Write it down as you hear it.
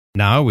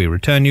Now we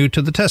return you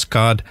to the test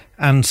card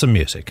and some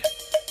music.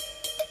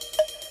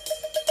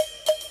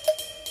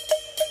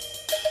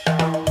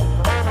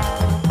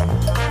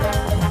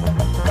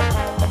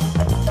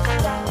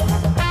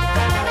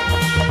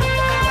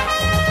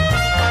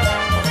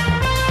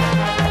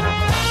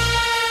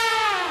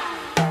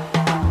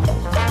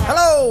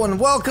 And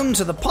welcome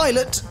to the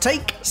Pilot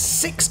Take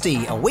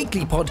 60, a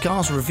weekly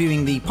podcast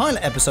reviewing the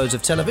pilot episodes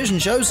of television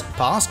shows,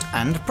 past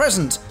and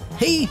present.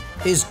 He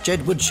is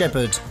Jedward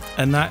Shepherd.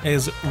 And that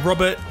is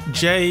Robert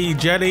J.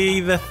 Jelly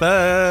the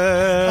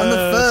Third. I'm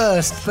the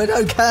first, but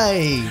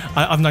okay.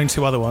 I've known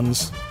two other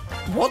ones.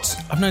 What?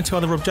 I've known two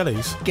other Rob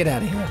Jellies. Get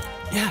out of here.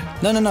 Yeah.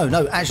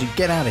 No, actually,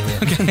 get out of here.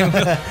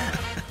 Okay.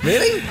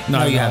 Really?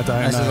 No, you I don't.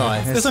 That's a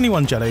lie. There's only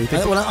one Jelly.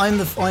 Well, I'm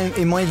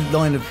in my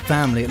line of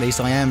family, at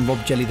least, I am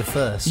Rob Jelly the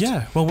First.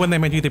 Yeah. Well, when they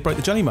made you, they broke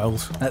the jelly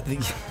mould.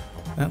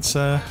 That's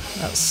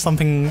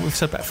something we've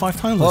said about 5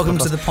 times. Welcome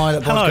to the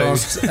Pilot Hello.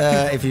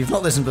 Podcast. If you've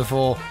not listened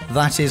before,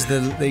 that is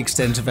the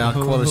extent of our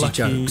quality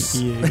jokes.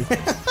 You.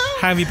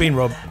 How have you been,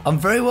 Rob? I'm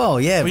very well.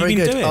 Yeah, what very have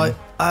you been good.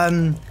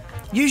 Doing?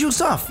 Usual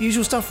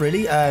stuff,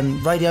 really.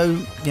 Radio,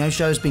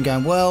 show's been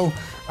going well.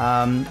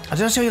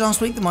 Did I tell you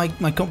last week that my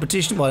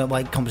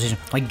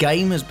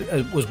game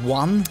was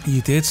won?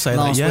 You did say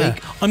last that, yeah.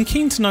 week. I'm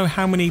keen to know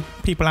how many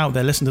people out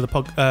there listen to the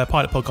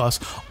Pilot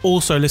podcast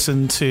also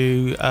listen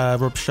to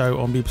Rob's show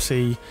on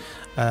BBC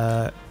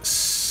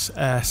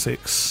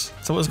 6.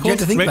 So what was it called? You had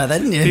to think about that,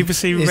 didn't you?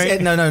 BBC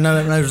Radio? No,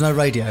 there's no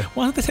radio.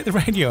 Why did they take the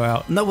radio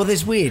out? No, well,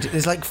 there's weird.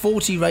 There's like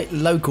 40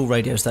 local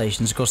radio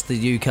stations across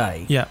the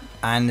UK. Yeah.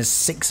 And there's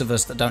 6 of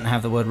us that don't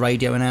have the word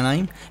radio in our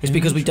name. It's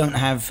because we don't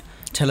have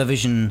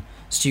television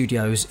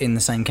studios in the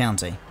same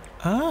county.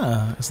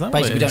 Ah, is that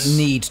basically what it is? We don't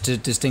need to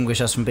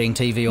distinguish us from being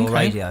TV or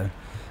radio.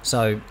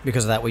 So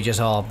because of that, we just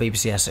are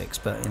BBC Essex.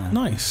 But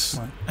nice.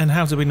 Right. And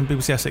how's it been on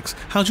BBC Essex?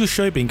 How's your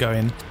show been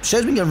going?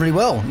 Show's been going really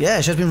well.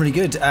 Yeah, show's been really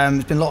good.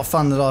 It's been a lot of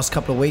fun the last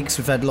couple of weeks.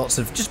 We've had lots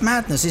of just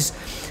madness.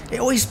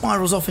 It always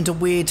spirals off into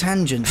weird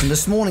tangents. And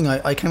this morning,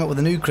 I came up with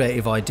a new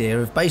creative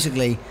idea of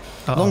basically,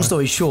 long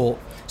story short,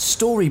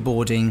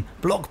 storyboarding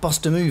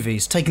blockbuster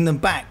movies, taking them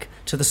back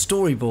to the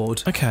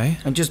storyboard,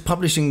 and just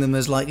publishing them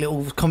as like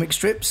little comic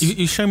strips.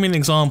 You show me an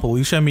example.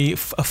 You show me a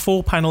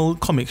 4-panel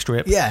comic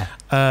strip. Yeah,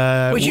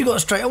 which you got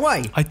straight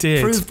away. I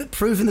did.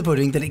 Proof in the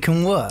pudding that it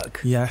can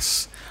work.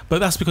 Yes, but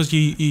that's because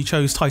you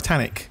chose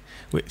Titanic,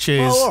 which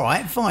is all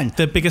right, fine,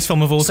 the biggest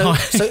film of all time.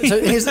 So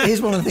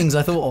here's one of the things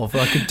I thought of.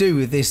 I could do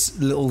with this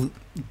little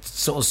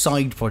sort of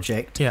side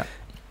project. Yeah.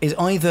 Is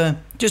either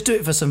just do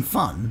it for some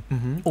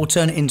fun, or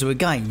turn it into a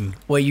game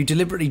where you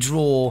deliberately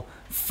draw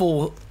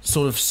 4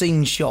 sort of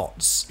scene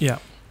shots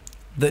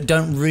that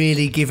don't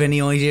really give any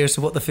idea as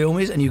to what the film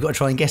is, and you've got to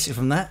try and guess it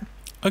from that.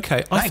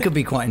 Okay, that could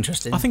be quite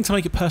interesting. I think to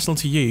make it personal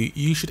to you,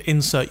 you should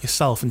insert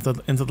yourself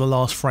into the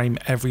last frame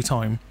every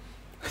time.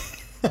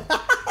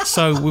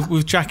 So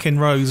with Jack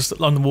and Rose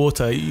on the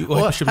water, should be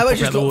how about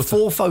just got water.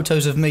 4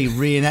 photos of me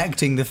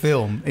reenacting the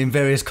film in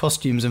various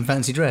costumes and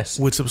fancy dress?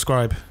 Would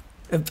subscribe.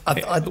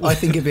 I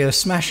think it'd be a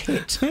smash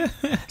hit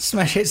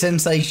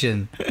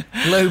sensation,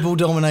 global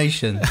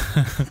domination,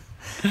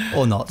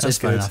 or not. That's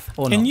fair good. Enough.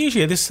 Or and not.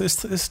 usually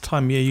this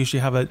time of year, you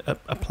usually have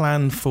a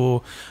plan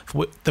for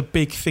what the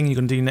big thing you're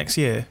going to do next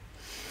year.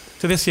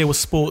 So this year was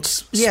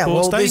sports. Yeah,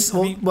 sports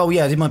day.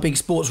 I did my big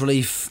sports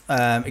relief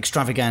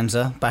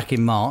extravaganza back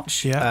in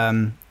March.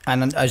 Yeah.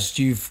 And as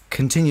you've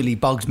continually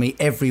bugged me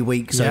every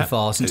week so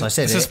far since I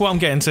said this is what I'm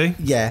getting to.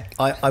 Yeah,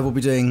 I will be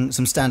doing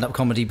some stand-up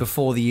comedy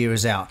before the year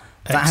is out.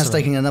 Excellent. That has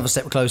taken another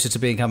step closer to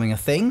becoming a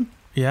thing.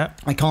 Yeah.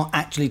 I can't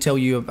actually tell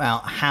you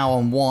about how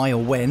and why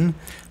or when,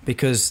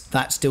 because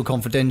that's still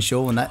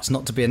confidential and that's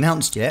not to be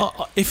announced yet.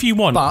 If you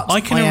want, but I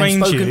can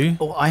arrange you.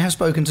 I have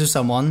spoken to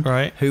someone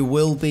right. who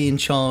will be in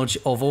charge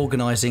of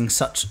organising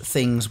such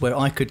things where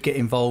I could get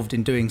involved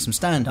in doing some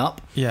stand-up.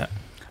 Yeah.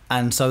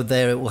 And so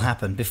there it will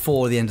happen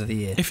before the end of the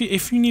year.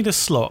 If you need a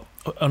slot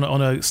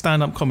on a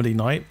stand-up comedy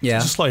night,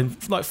 just like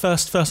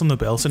first on the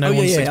bill, so no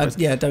one's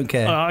I don't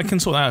care. I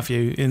can sort that out for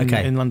you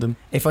in London.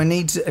 If I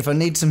need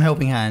some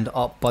helping hand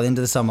by the end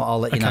of the summer, I'll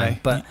let you know.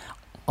 But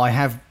I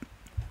have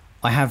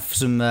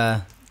some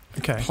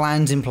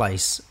plans in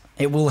place.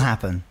 It will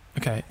happen.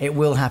 Okay, it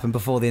will happen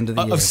before the end of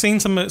the year. I've seen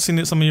some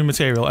of your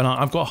material, and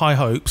I've got high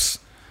hopes.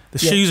 The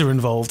shoes are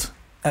involved.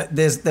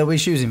 There'll be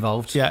shoes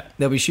involved. Yeah,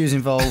 there'll be shoes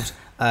involved.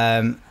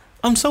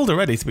 I'm sold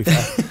already, to be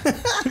fair.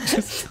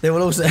 There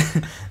will also...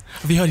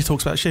 Have you heard he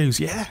talks about shoes?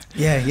 Yeah.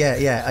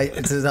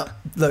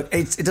 Look,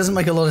 it doesn't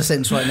make a lot of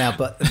sense right now,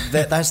 but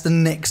that's the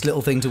next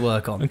little thing to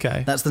work on.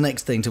 Okay. That's the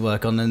next thing to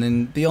work on. And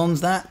then beyond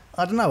that,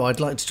 I don't know, I'd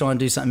like to try and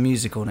do something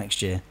musical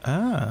next year.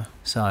 Ah.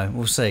 So,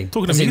 we'll see.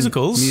 Talking of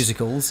musicals.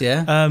 Musicals,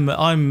 yeah.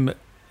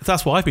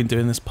 That's what I've been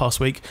doing this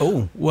past week.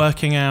 Oh.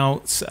 Working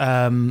out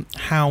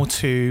how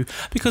to...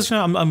 Because,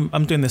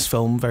 I'm doing this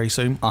film very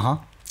soon. Uh-huh.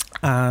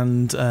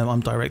 And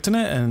I'm directing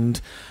it,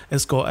 and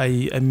it's got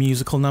a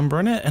musical number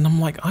in it, and I'm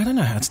like, I don't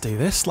know how to do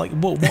this. Like,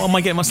 what am I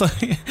getting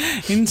myself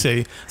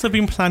into? So I've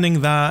been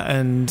planning that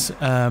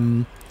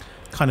and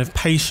kind of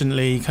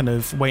patiently kind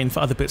of waiting for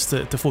other bits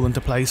to fall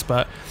into place.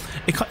 But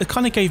it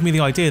kind of gave me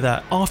the idea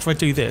that after I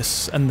do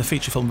this and the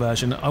feature film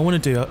version, I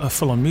want to do a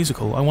full-on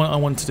musical. I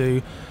want to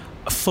do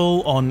a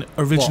full-on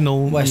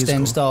original West musical.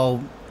 End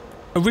style.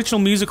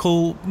 Original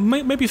musical,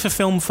 maybe for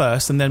film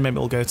first, and then maybe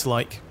it'll go to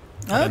like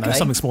I don't know,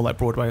 something small like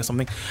Broadway or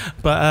something.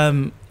 But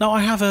no,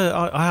 I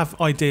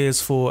have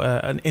ideas for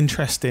an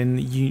interesting,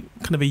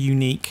 kind of a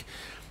unique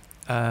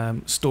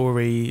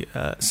story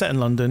set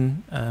in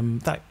London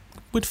that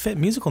would fit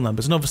musical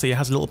numbers, and obviously it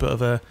has a little bit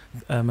of a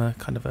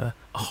kind of a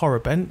horror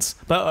bent,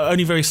 but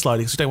only very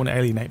slightly because we don't want to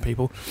alienate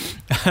people.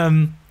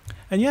 And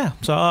yeah,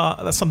 so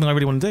that's something I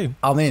really want to do.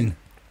 I'm in.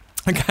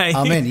 Okay,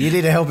 I'm in. You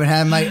need a helping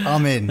hand, mate.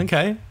 I'm in.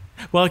 Okay.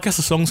 Well, I guess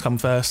the songs come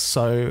first,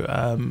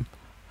 so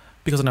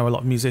because I know a lot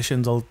of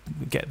musicians, I'll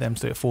get them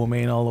to do it for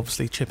me, and I'll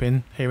obviously chip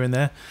in here and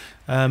there.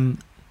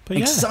 But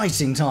yeah.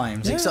 Exciting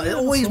times. Yeah,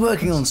 always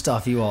working on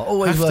stuff, you are.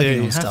 Always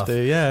working on stuff.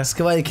 Yeah. It's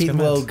the way to keep the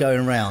world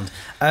going round.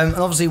 And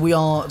obviously we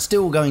are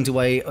still going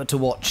to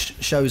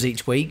watch shows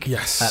each week.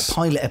 Yes.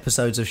 Pilot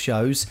episodes of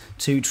shows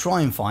to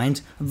try and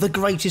find the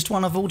greatest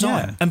one of all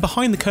time. Yeah. And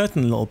behind the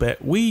curtain a little bit,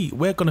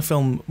 we're going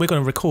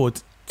to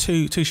record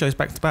two shows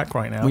back to back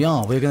right now. We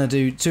are. We're going to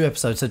do 2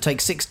 episodes. So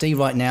take 60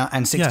 right now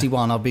and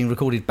 61 are being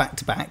recorded back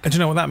to back. And do you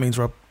know what that means,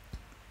 Rob?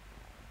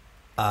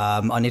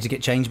 I need to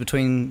get changed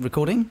between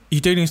recording.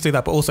 You do need to do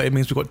that, but also it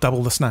means we've got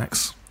double the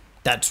snacks.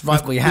 That's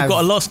right. We've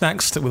got a lot of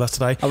snacks with us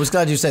today. I was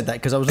glad you said that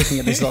because I was looking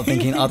at this lot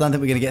thinking, I don't think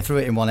we're going to get through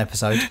it in one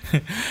episode.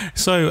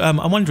 So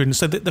I'm wondering.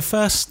 So the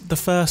first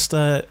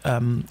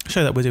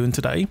show that we're doing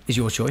today is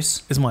your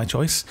choice. Is my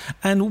choice.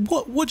 And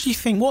what do you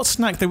think? What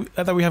snack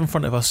that we have in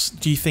front of us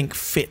do you think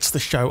fits the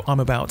show I'm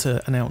about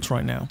to announce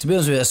right now? To be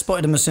honest with you, I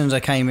spotted them as soon as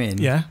I came in.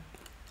 Yeah.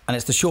 And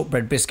it's the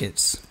shortbread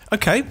biscuits.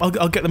 Okay,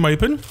 I'll get them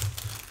open.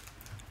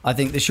 I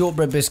think the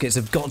shortbread biscuits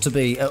have got to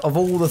be, of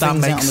all the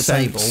things out on the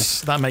table...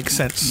 That makes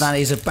sense. That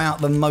is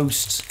about the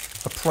most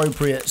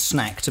appropriate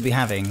snack to be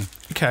having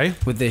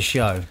with this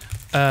show.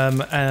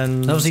 And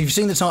obviously, you've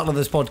seen the title of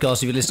this podcast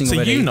if you're listening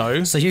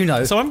already. So you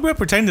know. So we're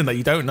pretending that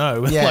you don't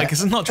know. Yeah. Like,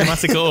 it's not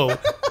dramatic at all.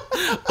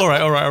 All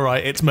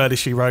right. It's Murder,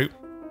 She Wrote.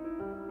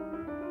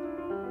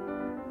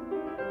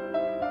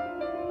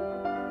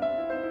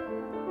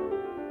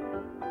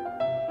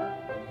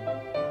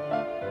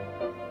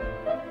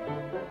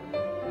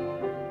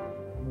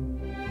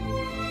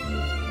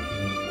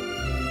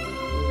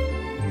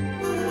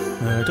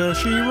 Murder,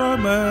 she wrote,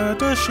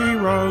 murder, she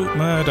wrote,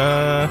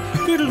 murder.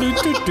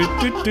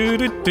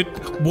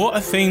 What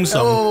a theme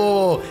song.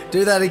 Oh,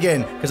 do that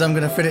again, because I'm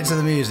going to fit it to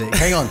the music.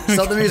 Hang on,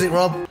 stop the music,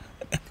 Rob.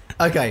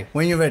 Okay,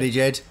 when you're ready,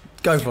 Jed,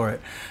 go for it.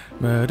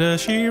 Murder,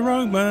 she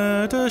wrote,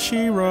 murder,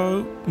 she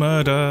wrote,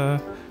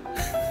 murder.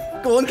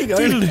 Go on, keep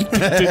going.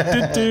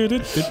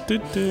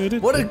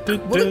 What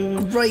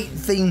a great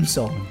theme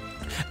song.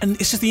 And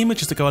it's just the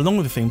images that go along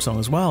with the theme song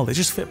as well. They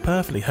just fit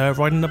perfectly. Her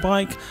riding the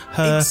bike,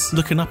 her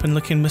looking up and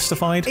looking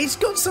mystified. It's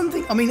got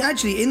something... I mean,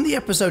 actually, in the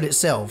episode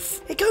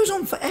itself, it goes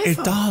on forever. It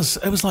does.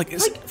 It was like...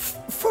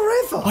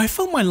 forever. I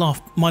felt my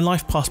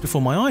life pass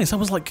before my eyes. I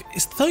was like,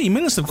 it's 30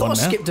 minutes have gone now. I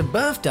skipped a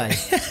birthday.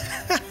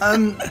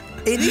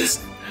 It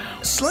is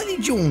slightly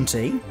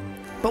jaunty,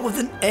 but with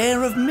an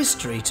air of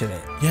mystery to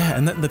it. Yeah,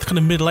 and the kind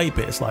of middle 8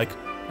 bit is like...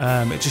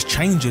 it just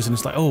changes and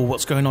it's like, oh,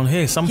 what's going on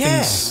here?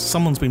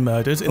 Someone's been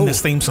murdered in this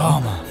theme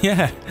song. Drama.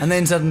 Yeah. And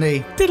then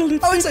suddenly,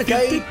 oh, it's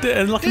okay.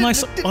 And like a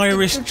nice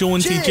Irish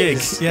jaunty jig.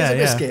 Yeah,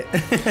 biscuit.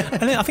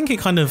 And I think it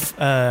kind of,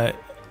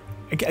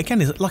 again,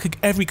 is like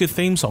every good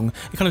theme song.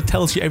 It kind of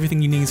tells you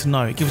everything you need to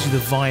know. It gives you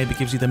the vibe. It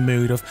gives you the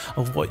mood of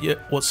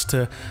what's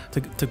to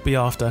be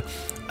after.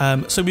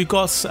 So we've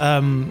got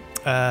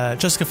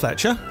Jessica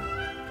Fletcher.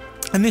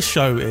 And this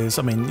show is,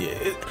 I mean,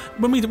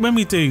 when we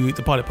do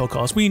the pilot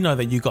podcast, we know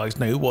that you guys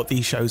know what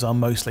these shows are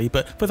mostly,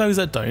 but for those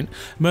that don't,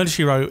 Murder,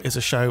 She Wrote is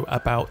a show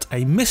about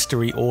a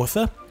mystery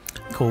author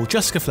called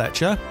Jessica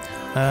Fletcher,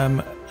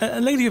 a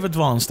lady of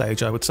advanced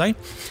age, I would say,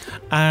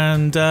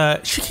 and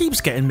she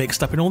keeps getting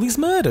mixed up in all these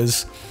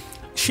murders.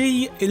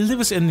 She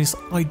lives in this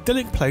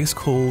idyllic place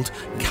called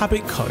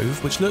Cabot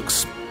Cove, which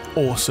looks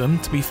awesome,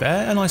 to be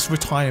fair, a nice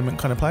retirement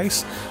kind of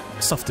place.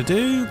 Stuff to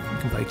do, you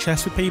can play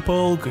chess with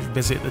people, go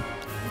visit the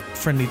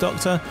friendly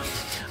doctor,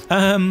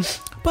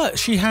 but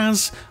she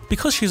has,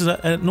 because she's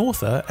an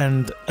author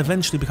and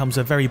eventually becomes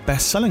a very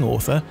best-selling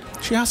author,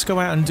 she has to go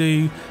out and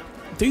do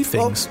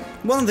things. Well,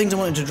 one of the things I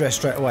wanted to address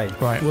straight away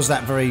was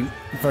that very,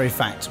 very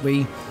fact.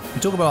 We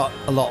talk about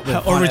a lot with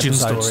her origin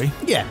episodes. Story.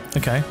 Yeah.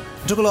 Okay.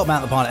 We talk a lot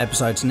about the pilot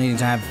episodes and needing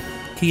to have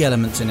key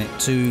elements in it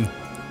to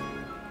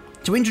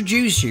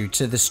introduce you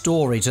to the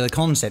story, to the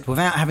concept,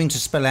 without having to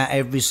spell out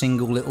every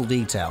single little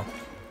detail.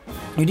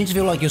 You need to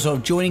feel like you're sort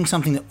of joining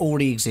something that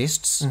already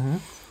exists,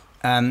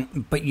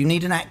 but you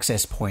need an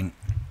access point.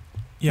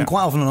 Yeah. And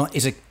quite often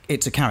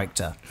it's a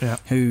character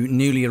who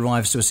newly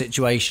arrives to a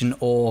situation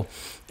or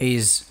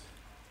is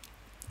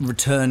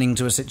returning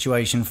to a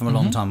situation from a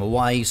long time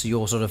away, so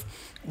you're sort of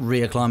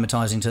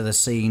reacclimatising to the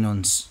scene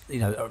and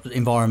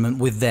environment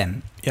with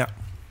them. Yeah.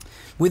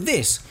 With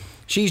this,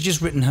 she's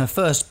just written her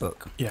first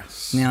book.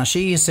 Yes. Now,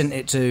 she has sent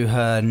it to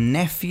her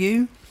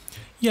nephew.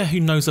 Yeah, who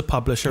knows a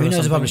publisher Who or knows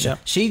something. a publisher. Yeah.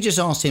 She just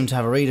asked him to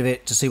have a read of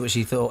it to see what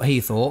he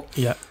thought.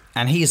 Yeah.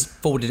 And he's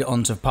forwarded it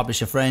on to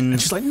publisher friends.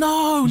 And she's like,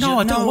 no,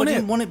 I don't want it. I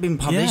didn't want it being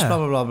published, Yeah. blah,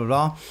 blah, blah, blah,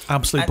 blah.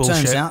 Absolute That bullshit.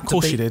 turns out Of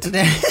course to she be- did.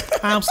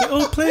 Absolute.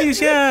 Oh, please,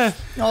 yeah.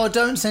 Oh,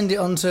 don't send it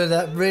on to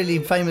that really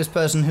famous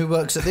person who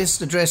works at this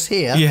address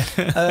here.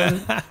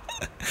 Yeah.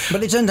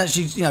 But it turns out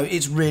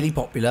it's really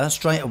popular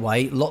straight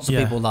away. Lots of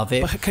people love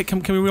it. But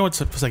can we rewind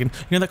for a second?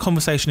 You know that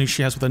conversation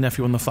she has with her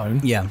nephew on the phone?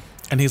 Yeah.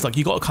 And he's like,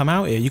 "You got to come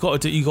out here. You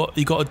got to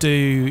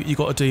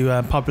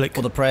do public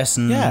Or the press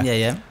and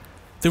yeah.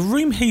 The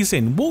room he's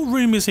in. What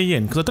room is he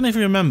in? Because I don't know if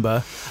you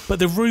remember, but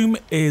the room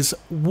is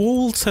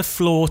wall to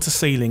floor to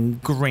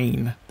ceiling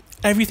green.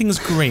 Everything's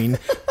green,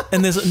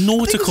 and there's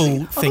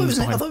nautical things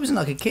I behind. thought it was in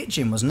like a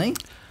kitchen, wasn't he?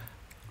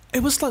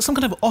 It was like some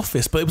kind of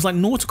office, but it was like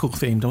nautical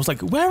themed. I was like,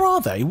 where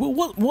are they?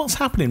 What's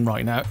happening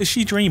right now? Is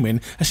she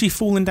dreaming? Has she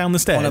fallen down the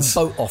stairs?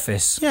 On a boat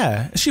office.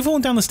 Yeah. Has she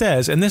fallen down the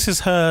stairs? And this is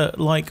her,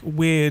 like,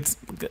 weird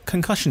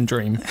concussion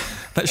dream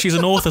that she's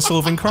an author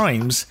solving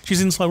crimes. She's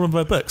inside one of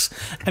her books.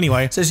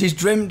 Anyway. So she's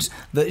dreamt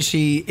that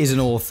she is an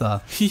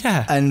author.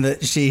 Yeah. And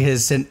that she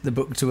has sent the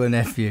book to her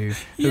nephew,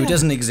 who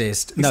doesn't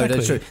exist. Exactly. No,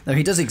 that's true. No,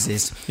 he does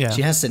exist. Yeah.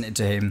 She has sent it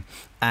to him.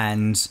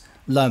 And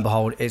lo and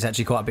behold, it's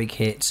actually quite a big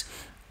hit.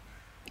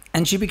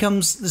 And she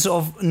becomes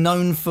sort of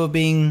known for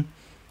being,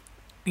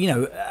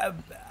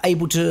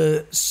 able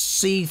to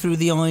see through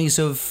the eyes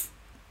of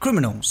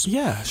criminals.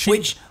 Yeah.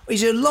 Which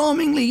is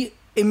alarmingly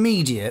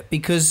immediate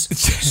because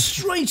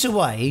straight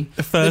away,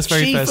 the very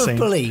chief first of scene.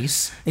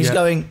 police is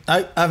going,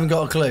 "Oh, I haven't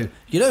got a clue."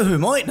 You know who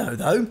might know,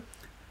 though?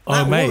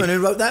 That woman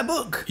who wrote that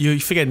book. You're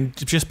forgetting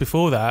just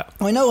before that.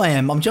 I know I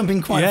am. I'm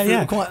jumping quite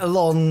a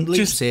long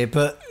leaps here,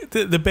 but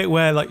the bit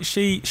where like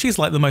she's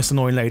like the most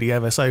annoying lady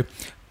ever. So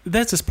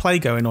there's this play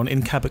going on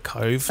in Cabot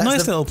Cove.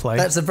 Nice little play.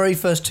 That's the very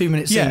first 2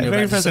 minutes. Yeah,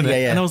 very first minute.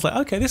 And I was like,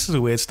 okay, this is a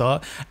weird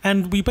start.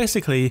 And we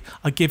basically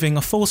are giving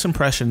a false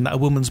impression that a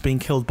woman's being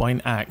killed by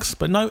an axe,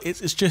 but no,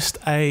 it's just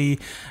a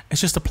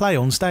play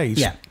on stage.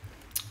 Yeah.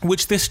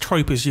 Which this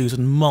trope is used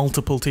in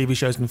multiple TV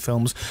shows and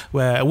films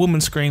where a woman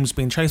screams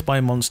being chased by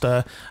a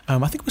monster.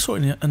 I think we saw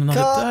it in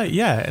another day.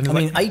 Yeah. I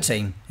mean,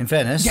 18, in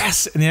fairness.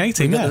 Yes, in the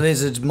 18, we got the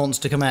lizard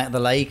monster come out of the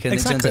lake and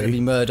it turns out to be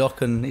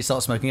Murdoch and he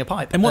starts smoking a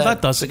pipe. And what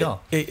that does,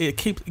 cigar.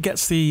 it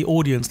gets the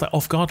audience like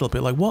off guard a little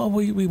bit. Like, what are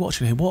we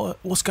watching here?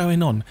 What's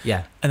going on?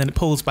 Yeah. And then it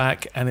pulls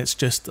back and it's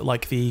just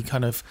like the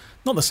kind of,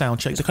 not the sound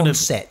check, it's the kind of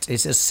set.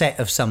 It's a set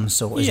of some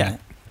sort, isn't it?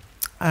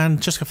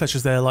 And Jessica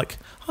Fletcher's there like,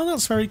 oh,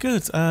 that's very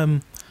good.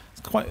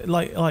 Quite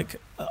like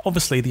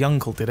obviously the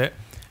uncle did it,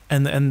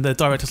 and the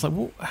director's like,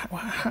 well,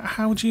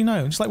 how do you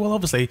know? And she's like, well,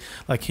 obviously,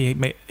 like he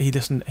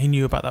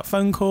knew about that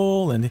phone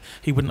call, and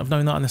he wouldn't have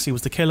known that unless he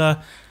was the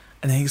killer.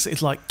 And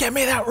he's like, get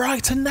me that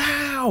writer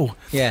now.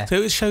 Yeah. So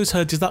it shows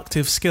her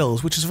deductive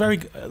skills, which is a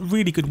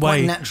really good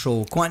way. Quite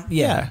natural.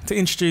 To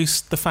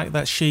introduce the fact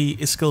that she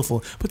is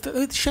skillful.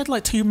 But she had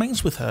like two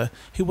mates with her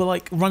who were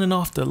like running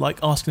after, like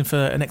asking for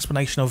an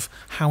explanation of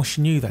how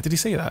she knew that. Did you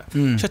see that?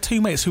 She had two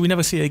mates who we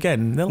never see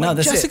again. They're like,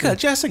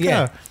 Jessica.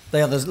 Yeah.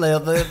 They are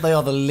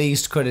the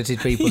least credited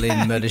people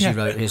in Murder, She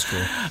Wrote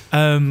history.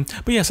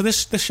 But yeah, so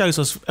this shows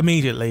us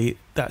immediately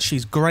that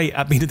she's great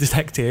at being a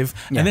detective,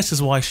 and this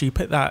is why she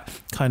put that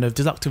kind of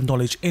deductive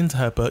knowledge into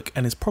her book,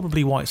 and is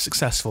probably why it's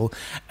successful.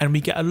 And we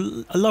get a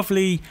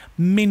lovely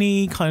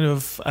mini kind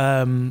of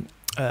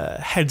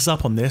heads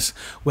up on this,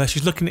 where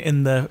she's looking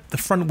in the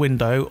front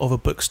window of a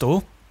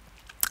bookstore.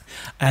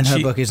 And her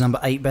book is number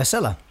 8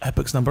 bestseller. Her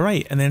book's number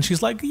 8, and then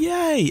she's like,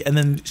 "Yay!" And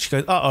then she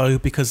goes, "Uh-oh,"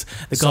 because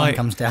the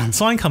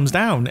sign comes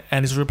down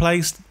and is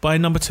replaced by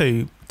number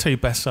 2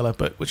 bestseller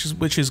book, which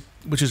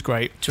is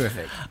great,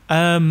 terrific.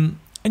 And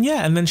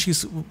then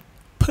she's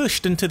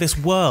pushed into this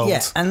world.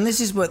 Yeah, and this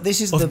is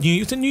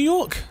New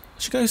York.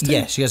 She goes to.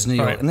 Yeah, she goes to New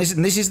York, right. and this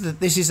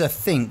is I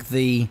think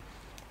the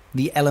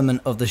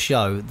element of the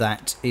show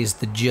that is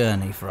the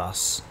journey for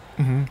us.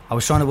 Mm-hmm. I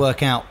was trying to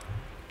work out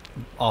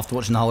after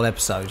watching the whole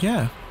episode.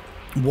 Yeah.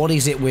 What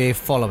is it we're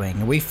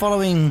following? Are we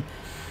following,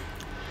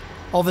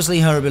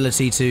 obviously, her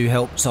ability to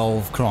help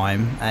solve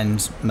crime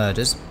and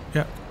murders?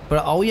 Yeah.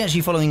 But are we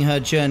actually following her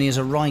journey as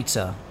a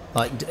writer?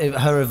 Like,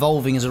 her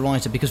evolving as a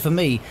writer? Because for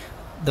me,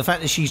 the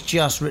fact that she's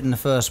just written the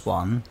first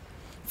one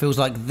feels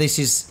like this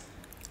is...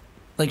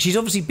 Like, she's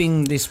obviously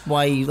been this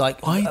way,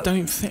 like... I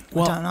don't think...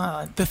 Well, I don't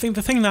know. The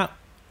thing that...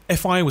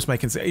 If I was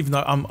making... Even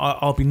though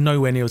I'll be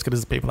nowhere near as good as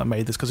the people that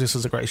made this, because this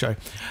is a great show.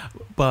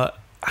 But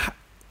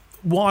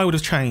what I would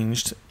have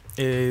changed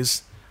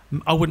is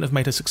I wouldn't have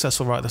made her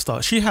successful right at the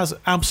start. She has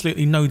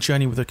absolutely no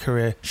journey with her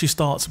career. She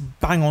starts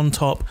bang on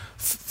top,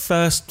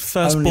 first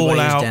Only ball way is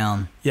out.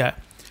 Down. Yeah.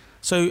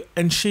 So,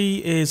 and she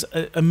is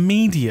an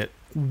immediate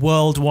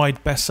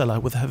worldwide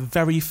bestseller with her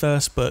very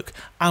first book.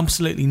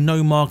 Absolutely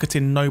no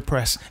marketing, no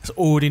press. It's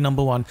already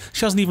number 1.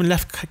 She hasn't even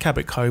left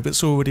Cabot Cove.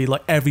 It's already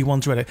like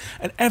everyone's read it.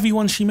 And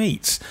everyone she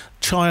meets,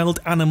 child,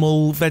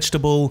 animal,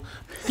 vegetable.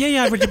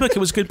 Yeah, I read your book. It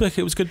was a good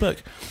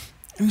book.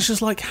 And it's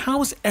just like, how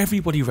has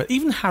everybody read?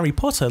 Even Harry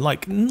Potter,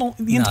 like, not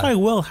the entire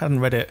world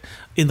hadn't read it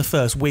in the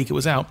first week it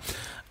was out.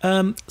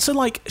 So,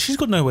 like, she's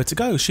got nowhere to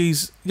go.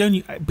 She's the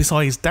only,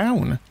 besides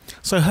down.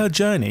 So her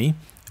journey,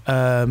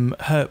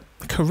 her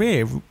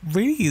career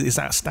really is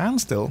at a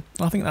standstill.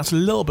 I think that's a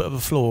little bit of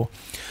a flaw.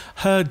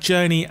 Her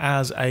journey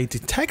as a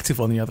detective,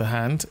 on the other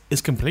hand,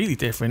 is completely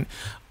different,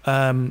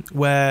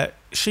 where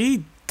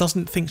she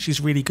doesn't think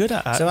she's really good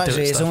at So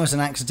actually, it's stuff. almost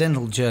an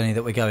accidental journey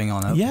that we're going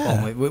on.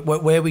 Yeah.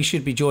 Where we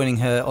should be joining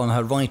her on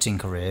her writing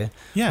career,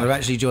 Yeah. we're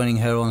actually joining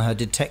her on her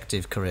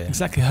detective career.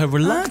 Exactly. Her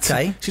reluctant.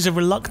 Okay. She's a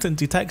reluctant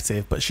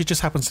detective, but she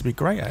just happens to be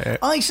great at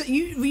it.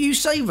 You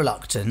say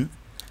reluctant.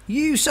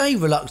 You say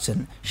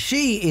reluctant.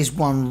 She is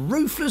one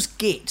ruthless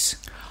git.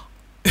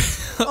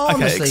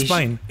 Honestly, Okay,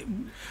 explain.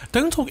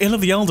 Don't talk ill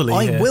of the elderly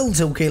I here. will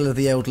talk ill of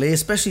the elderly,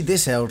 especially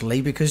this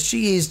elderly, because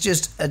she is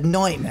just a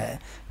nightmare.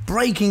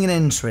 Breaking and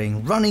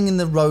entering, running in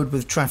the road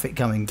with traffic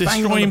coming, banging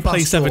on the Destroying bus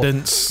police door,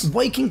 evidence.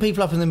 waking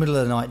people up in the middle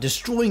of the night,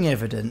 destroying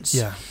evidence.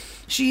 Yeah.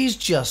 She is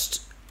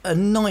just a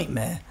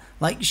nightmare.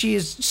 Like, she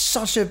is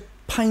such a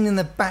pain in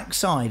the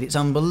backside. It's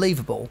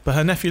unbelievable. But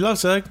her nephew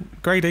loves her,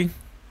 Grady.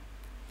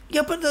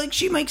 Yeah, but like,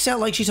 she makes out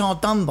like she's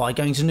hard done by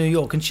going to New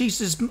York, and she's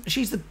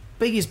the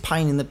biggest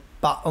pain in the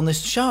butt on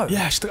this show.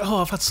 Yeah, she's like,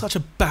 I've had such a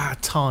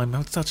bad time.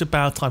 I've had such a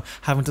bad time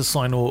having to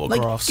sign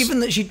autographs. Like,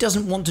 given that she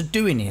doesn't want to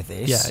do any of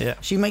this, Yeah.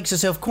 she makes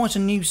herself quite a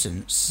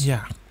nuisance.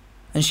 Yeah.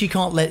 And she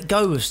can't let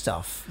go of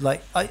stuff.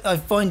 Like, I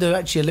find her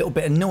actually a little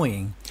bit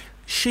annoying.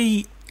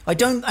 I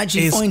don't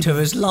actually find her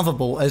as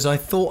lovable as I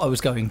thought I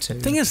was going to.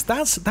 Thing is,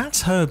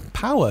 that's her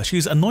power.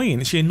 She's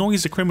annoying. She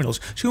annoys the criminals.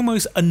 She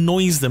almost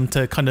annoys them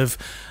to kind of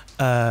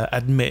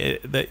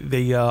admit that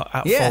they are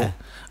at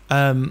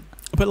fault.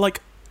 But like,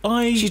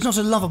 she's not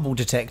a lovable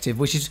detective,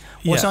 which is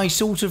what I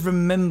sort of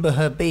remember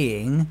her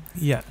being.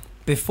 Yeah.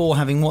 Before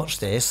having watched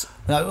this,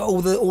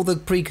 all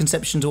the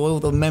preconceptions or all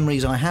the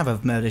memories I have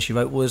of Murder, She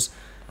Wrote was,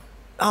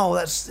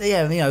 that's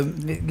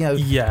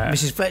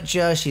Mrs.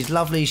 Fletcher. She's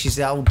lovely. She's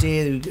the old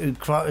dear who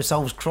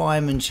solves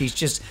crime, and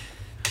she's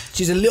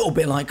a little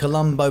bit like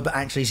Columbo, but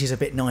actually she's a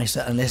bit nicer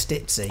and less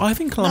ditzy. I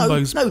think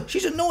Columbo's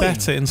she's annoying.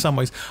 better in some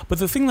ways. But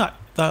the thing that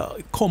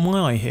caught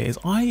my eye here is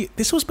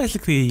this was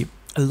basically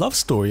a love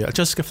story, a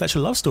Jessica Fletcher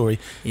love story.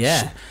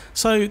 Yeah.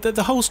 So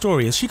the whole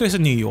story is she goes to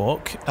New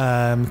York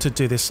to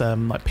do this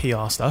like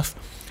PR stuff,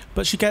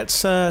 but she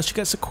gets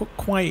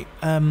quite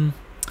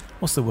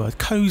what's the word,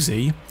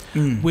 cozy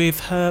with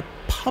her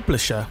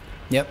publisher.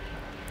 Yep.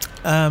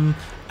 And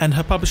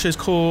her publisher is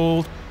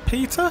called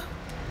Peter.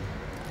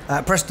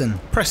 Preston,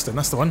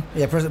 that's the one.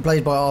 Yeah, Preston,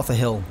 played by Arthur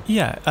Hill.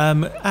 Yeah,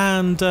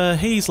 and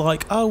he's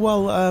like,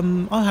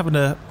 I'm having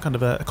a kind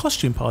of a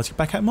costume party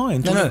back at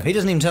mine. No, he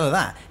doesn't even tell her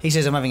that. He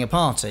says, I'm having a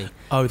party.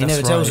 Oh, that's He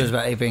never tells right. her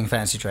about it being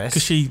fancy dress.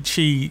 Because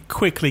she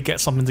quickly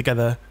gets something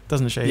together,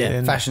 doesn't she? Yeah,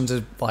 And fashions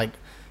a like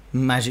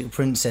magic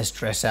princess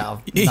dress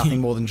out of nothing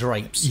more than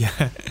drapes.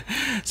 Yeah.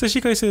 So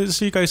she goes to this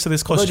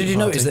costume Although, did you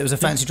party. notice there was a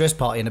fancy dress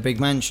party in a big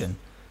mansion?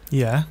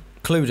 Yeah.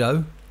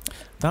 Cluedo.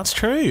 That's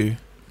true.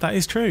 That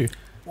is true.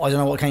 I don't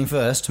know what came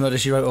first, Murder,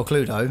 She Wrote or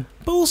Cluedo.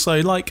 But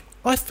also, like,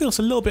 I feel it's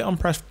a little bit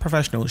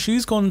unprofessional.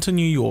 She's gone to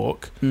New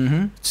York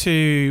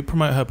to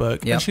promote her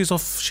book, and she's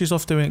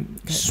off doing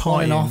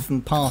Swine off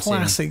and partying.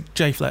 Classic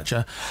J.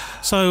 Fletcher.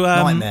 So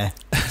Nightmare.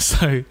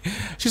 So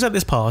she's at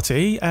this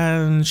party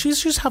and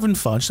she's having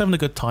fun. She's having a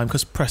good time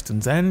because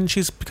Preston's there, and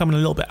she's becoming a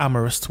little bit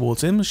amorous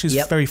towards him. She's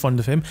very fond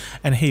of him,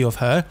 and he of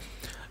her.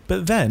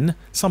 But then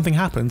something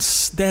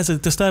happens. There's a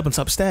disturbance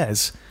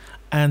upstairs.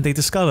 And they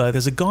discover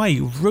there's a guy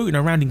rooting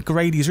around in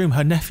Grady's room,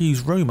 her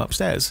nephew's room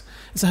upstairs.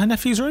 Is it her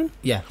nephew's room?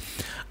 Yeah.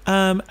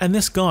 And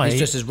this guy... He's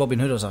dressed as Robin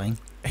Hood or something.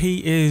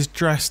 He is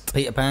dressed...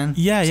 Peter Pan?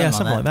 Yeah,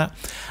 something like that.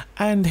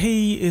 And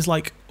he is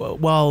like,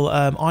 well,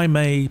 I'm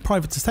a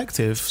private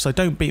detective, so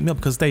don't beat me up,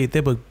 because they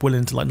were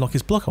willing to like knock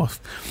his block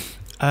off.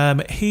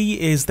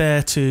 He is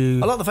there to...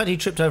 I like the fact he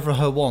tripped over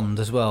her wand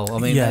as well. I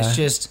mean, it's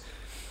just...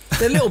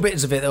 There are little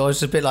bits of it that I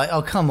was just a bit like,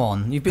 oh, come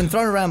on. You've been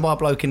thrown around by a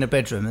bloke in a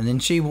bedroom, and then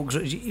she runs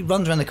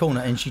around the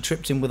corner and she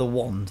trips him with a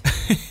wand.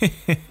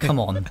 Come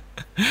on.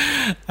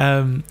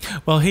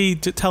 Well, he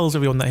tells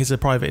everyone that he's a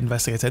private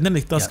investigator, and then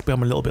it does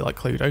become a little bit like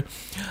Cluedo.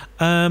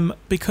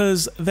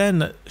 Because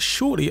then,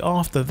 shortly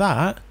after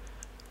that,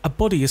 a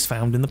body is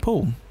found in the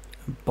pool.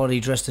 Body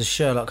dressed as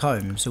Sherlock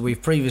Holmes, who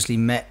we've previously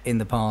met in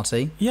the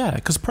party. Yeah,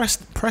 because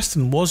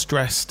Preston was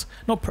dressed...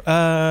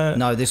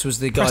 No, this was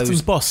the guy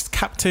Preston's boss,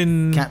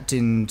 Captain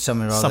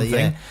something or other. something.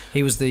 Yeah.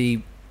 He was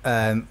the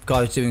guy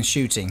who's doing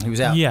shooting. He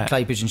was out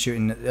clay pigeon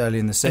shooting early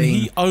in the scene. And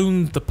he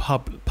owned the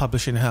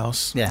publishing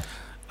house. Yeah.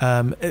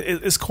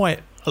 It's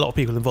quite a lot of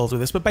people involved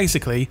with this, but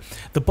basically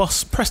the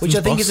boss, Preston's which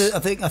I think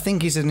boss, I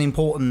think is an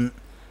important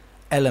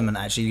element.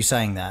 Actually, you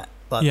saying that,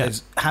 like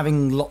there's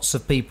having lots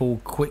of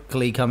people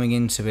quickly coming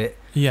into it.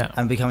 Yeah.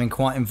 And becoming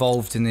quite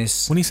involved in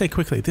this. When you say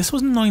quickly, this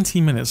was 90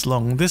 minutes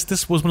long.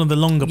 This was one of the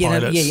longer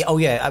pilots. Yeah. Oh,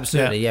 yeah,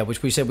 absolutely. Yeah,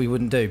 which we said we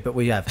wouldn't do, but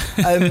we have.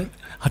 I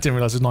didn't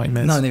realise it was 90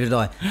 minutes. No, neither did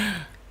I.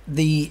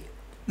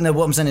 No,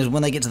 what I'm saying is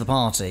when they get to the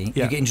party,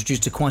 Yeah. you get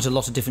introduced to quite a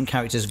lot of different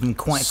characters in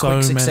quite So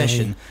quick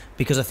succession. many.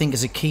 Because I think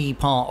it's a key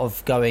part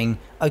of going,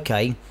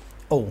 okay,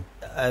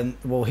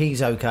 well,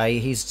 he's okay,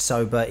 he's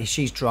sober,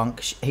 she's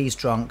drunk, he's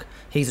drunk,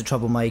 he's a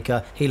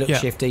troublemaker, he looks Yeah.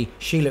 shifty,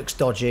 she looks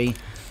dodgy.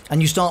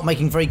 And you start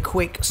making very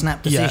quick,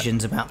 snap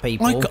decisions about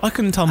people. I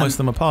couldn't tell most of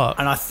them apart.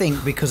 And I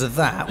think because of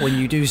that, when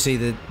you do see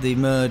the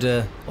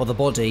murder or the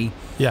body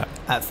Yeah.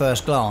 at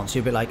first glance,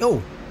 you'll be like,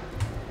 oh,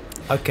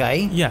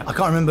 okay. Yeah. I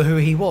can't remember who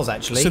he was,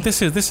 actually. So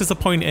this is the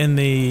point in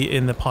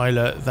the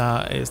pilot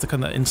that is the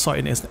kind of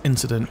inciting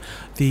incident.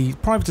 The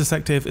private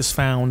detective is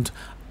found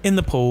in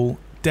the pool,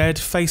 dead,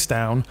 face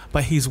down,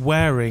 but he's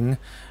wearing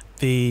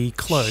the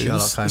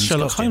clothes,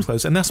 Sherlock Holmes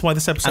clothes, and that's why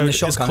this episode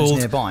is called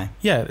nearby.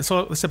 Yeah,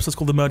 so this episode's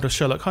called "The Murder of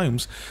Sherlock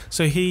Holmes."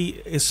 So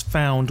he is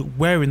found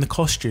wearing the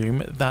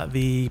costume that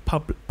the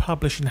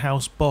publishing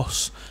house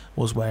boss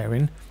was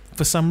wearing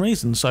for some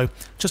reason. So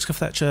Jessica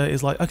Fletcher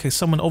is like, okay,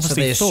 someone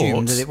obviously so they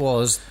assumed that it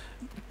was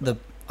the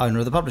owner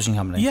of the publishing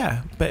company.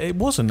 Yeah, but it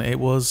wasn't. It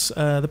was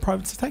the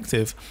private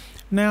detective.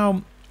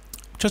 Now,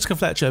 Jessica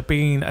Fletcher,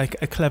 being a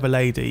clever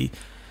lady,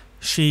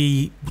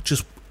 she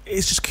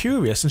is just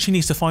curious and she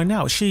needs to find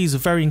out. She's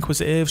very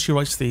inquisitive. She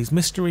writes these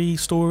mystery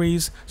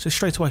stories. So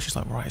straight away she's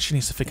like, right, she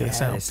needs to figure this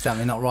out. There's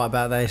something not right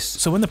about this.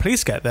 So when the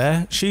police get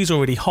there, she's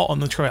already hot on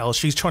the trail.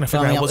 She's trying to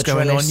figure out what's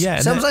going on. Yeah,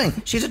 so I'm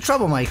saying, she's a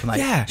troublemaker, mate.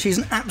 Yeah. She's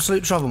an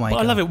absolute troublemaker.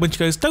 But I love it when she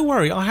goes, don't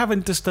worry, I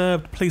haven't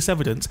disturbed police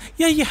evidence.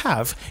 Yeah, you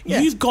have.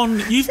 Yeah. You've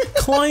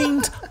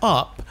climbed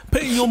up,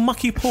 putting your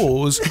mucky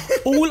paws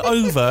all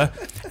over,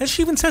 and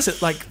she even says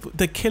it like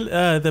the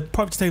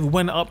private detective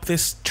went up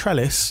this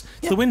trellis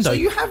to the window. So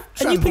you have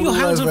and you put your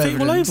hands and feet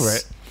all over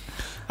it.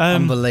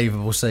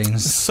 Unbelievable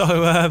scenes.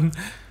 So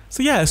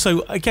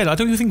again, I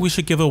don't even think we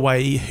should give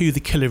away who the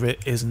killer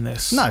is in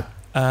this. No.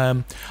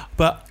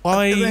 But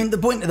I mean, the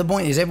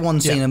point is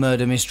everyone's seen a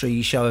murder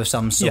mystery show of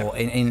some sort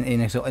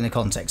in a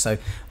context. So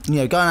go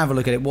and have a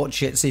look at it,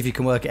 watch it, see if you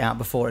can work it out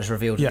before it's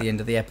revealed at the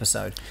end of the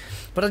episode.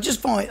 But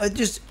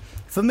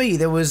for me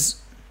there was.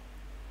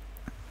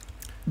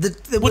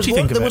 There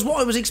was what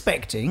I was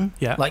expecting,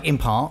 like in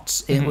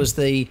parts. It was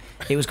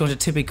quite a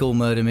typical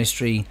murder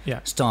mystery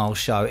style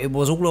show. It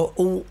was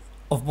all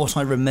of what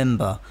I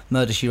remember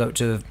Murder, She Wrote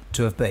to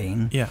have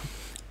been. Yeah.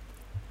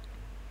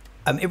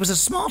 It was a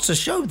smarter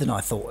show than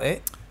I thought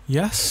it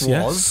was.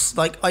 Yes.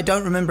 Like, I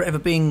don't remember it ever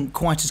being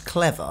quite as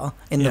clever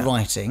in the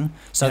writing,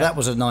 so that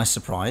was a nice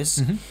surprise.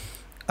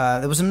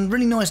 Mm-hmm. There were some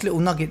really nice little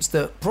nuggets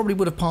that probably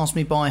would have passed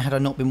me by had I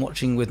not been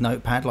watching with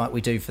Notepad like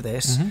we do for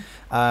this.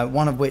 Mm-hmm.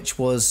 One of which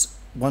was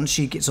once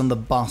she gets on the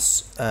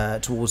bus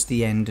towards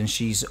the end and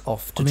she's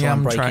off to try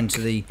and break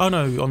into the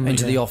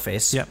the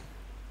office. Yeah.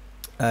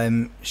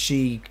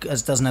 She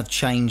doesn't have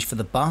change for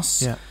the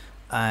bus. Yeah.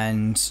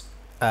 And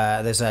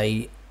there's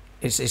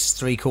it's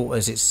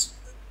 3/4.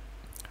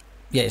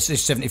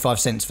 It's 75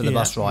 cents for the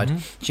bus ride.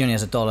 Mm-hmm. She only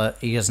has $1.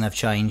 He doesn't have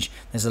change.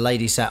 There's a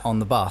lady sat on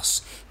the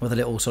bus with a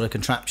little sort of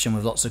contraption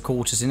with lots of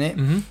quarters in it.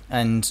 Mm-hmm.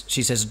 And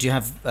she says, do you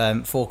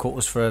have 4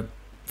 quarters for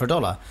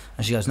 $1?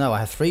 And she goes, no, I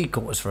have 3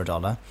 quarters for $1.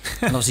 And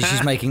obviously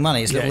she's making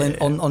money. It's I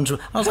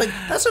was like,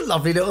 that's a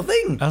lovely little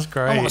thing. That's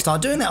great. I want to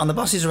start doing that on the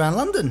buses around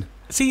London.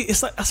 See,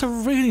 it's like that's a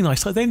really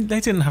nice. Like they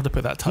didn't have to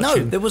put that touch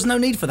in. No, there was no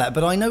need for that.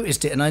 But I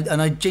noticed it, and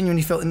I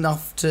genuinely felt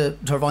enough to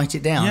write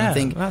it down and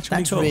think that's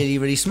cool. Really,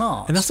 really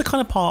smart. And that's the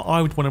kind of part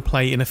I would want to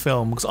play in a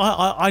film because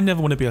I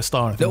never want to be a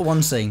star. Little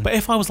one scene. But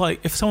if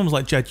someone was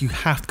like, Jed, you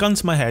have gun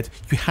to my head,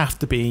 you have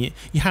to be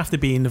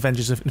in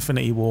Avengers of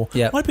Infinity War.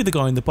 Yeah. I'd be the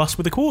guy in the bus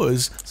with the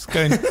quarters,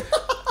 going.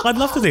 I'd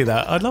love to do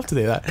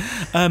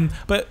that.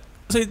 But.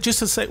 So just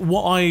to say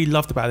what I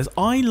loved about it is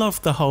I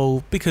loved the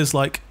whole because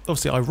like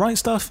obviously I write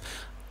stuff.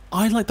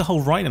 I like the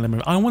whole writing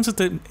element. I wanted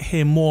to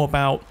hear more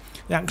about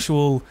the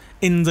actual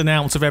ins and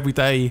outs of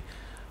everyday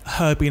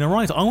her being a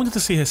writer. I wanted to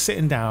see her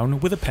sitting down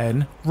with a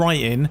pen,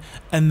 writing,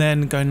 and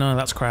then going, no,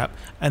 that's crap,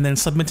 and then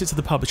submit it to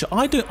the publisher.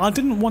 I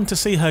didn't want to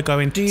see her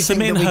going. Do you think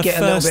that we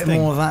get a little bit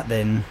more of that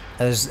then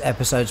as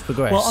episodes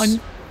progress? Well,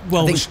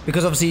 I think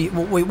because obviously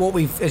what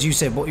we've, as you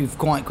said, what we've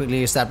quite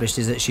quickly established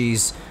is that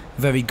she's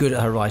very good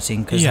at her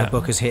writing because her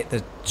book has hit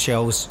the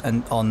shelves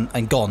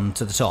and gone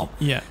to the top.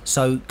 Yeah.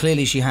 So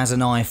clearly she has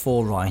an eye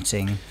for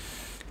writing,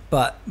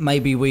 but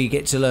maybe we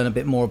get to learn a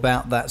bit more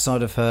about that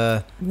side of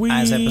her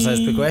as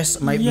episodes progress.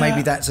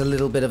 Maybe that's a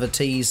little bit of a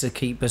tease to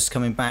keep us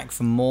coming back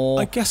for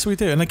more. I guess we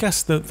do, and I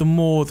guess the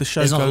more the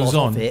show goes on, there's not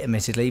a lot of it,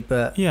 admittedly,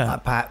 but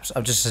perhaps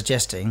I'm just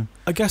suggesting.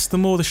 I guess the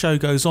more the show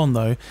goes on,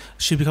 though,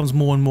 she becomes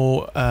more and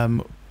more.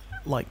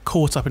 Like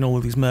caught up in all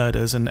of these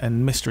murders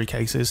and mystery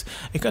cases,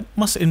 it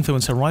must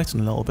influence her writing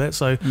a little bit.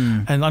 So,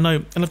 and I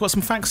know, and I've got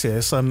some facts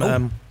here.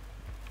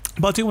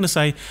 But I do want to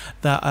say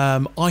that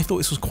I thought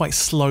this was quite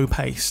slow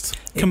paced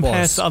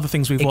compared to other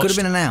things we've watched. It could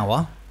have been an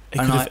hour. It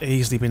could have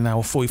easily been an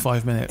hour,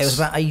 45 minutes. It was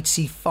about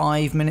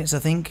 85 minutes, I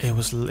think. It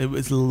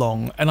was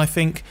long, and I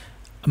think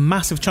a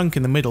massive chunk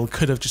in the middle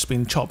could have just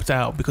been chopped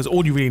out because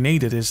all you really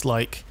needed is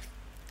like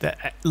the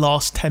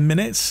last 10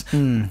 minutes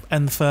and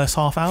the first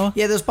half hour.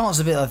 Yeah, there's parts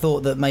of it I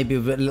thought that maybe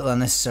were a little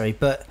unnecessary,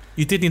 but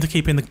You did need to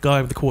keep in the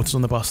guy with the quarters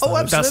on the bus, though. Oh,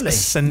 absolutely. That's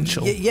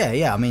essential.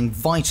 Yeah. I mean,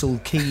 vital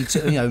key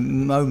to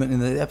moment in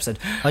the episode.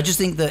 I just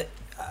think that,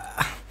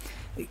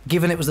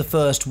 given it was the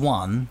first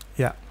one,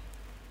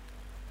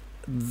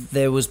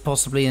 there was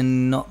possibly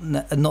not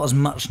as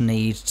much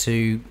need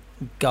to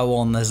go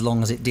on as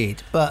long as it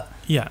did. But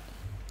you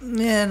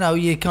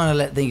kind of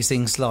let these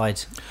things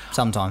slide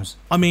sometimes.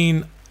 I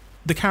mean,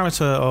 the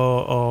character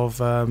of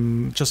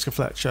Jessica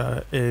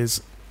Fletcher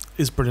is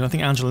brilliant. I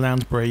think Angela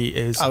Lansbury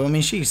is. Oh, I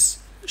mean, she's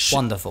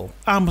wonderful,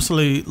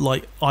 absolute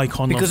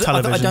icon of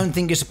television. I don't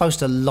think you're supposed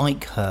to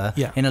like her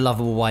in a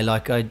lovable way,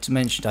 like I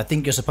mentioned. I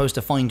think you're supposed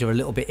to find her a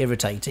little bit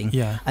irritating,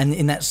 and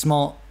in that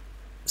smart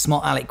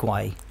aleck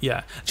way.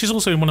 Yeah, she's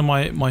also in one of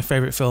my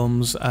favourite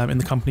films, In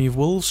the Company of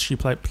Wolves. She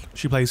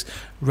plays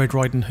Red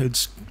Riding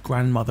Hood's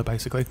grandmother,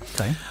 basically.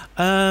 Okay.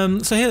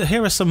 So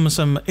here are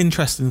some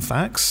interesting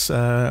facts.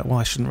 Well,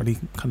 I shouldn't really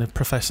kind of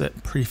preface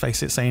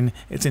it saying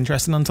it's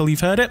interesting until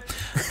you've heard it.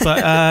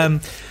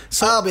 But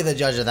so I'll be the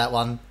judge of that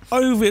one.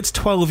 Over its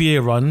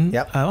 12-year run,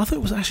 I thought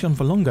it was actually on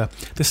for longer.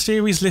 The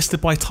series listed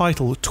by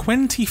title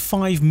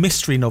 25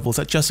 mystery novels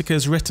that Jessica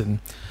has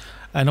written.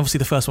 And obviously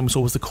the first one we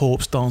saw was The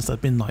Corpse Danced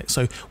at Midnight.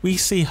 So we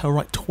see her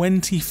write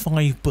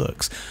 25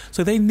 books.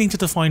 So they needed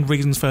to find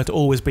reasons for her to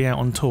always be out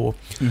on tour.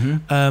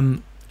 Mm-hmm.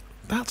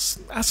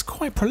 That's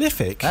quite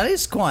prolific. That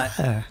is quite...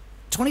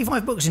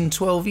 25 books in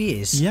 12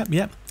 years.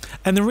 Yep.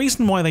 And the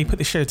reason why they put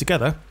this show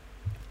together...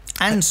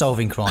 And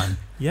solving crime.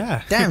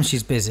 Yeah. Damn,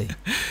 she's busy.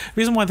 The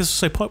reason why this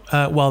was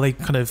so while they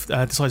kind of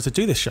decided to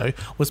do this show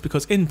was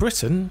because in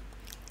Britain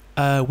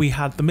we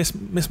had the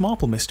Miss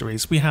Marple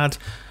mysteries. We had...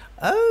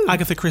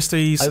 Agatha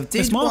Christie's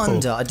Miss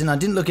Marple. I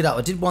didn't look it up.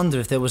 I did wonder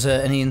if there was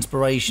any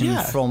inspiration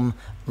from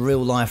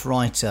real life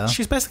writer.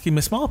 She's basically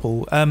Miss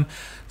Marple. The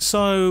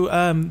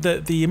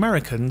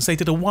Americans, they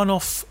did a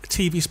one-off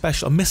TV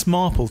special, a Miss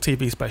Marple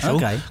TV special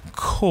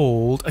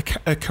called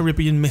a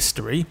Caribbean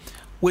Mystery,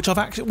 which was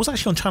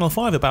actually on Channel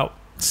 5 about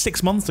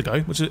 6 months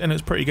ago, and it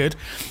was pretty good.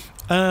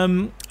 They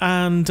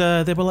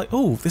were like,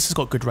 "Oh, this has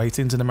got good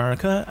ratings in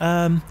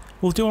America.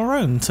 We'll do our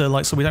own so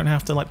we don't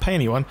have to pay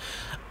anyone."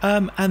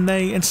 And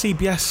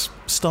CBS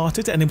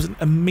started, and it was an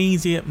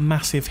immediate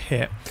massive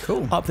hit.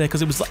 Cool. Up there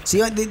because it was like.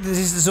 See, this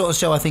is the sort of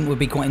show I think would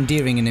be quite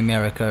endearing in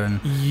America,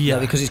 and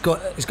because it's got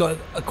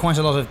quite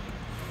a lot of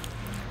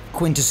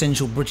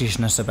quintessential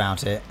Britishness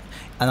about it.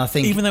 And I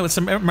think even though it's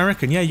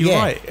American, you're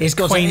right. It's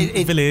got quaint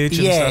village.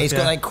 And stuff, it's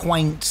got that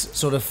quaint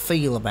sort of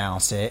feel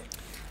about it,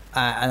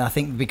 and I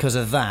think because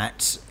of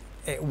that,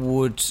 it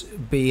would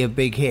be a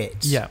big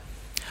hit. Yeah.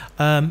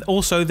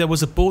 Also, there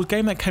was a board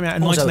game that came out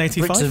in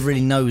 1985. Brits are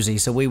really nosy,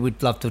 so we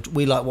would love to.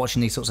 We like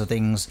watching these sorts of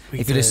things.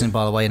 If you're listening,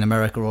 by the way, in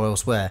America or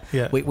elsewhere,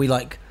 we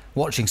like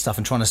watching stuff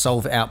and trying to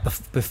solve it out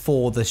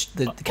before the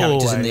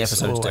characters in the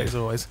episodes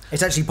Always.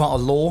 It's actually part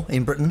of law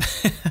in Britain.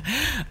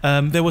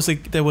 There was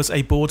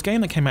a board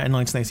game that came out in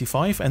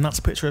 1985, and that's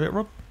a picture of it,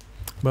 Rob.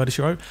 Murder,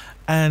 She Wrote.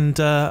 And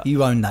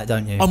you own that,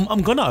 don't you?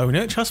 I'm gonna own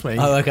it. Trust me.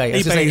 Oh, okay.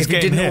 If you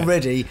didn't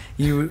already,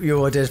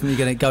 you are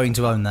definitely going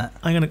to own that.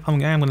 I'm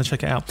gonna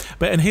check it out.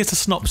 And here's the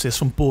synopsis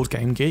from Board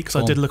Game Geek,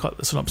 because I did look up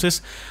the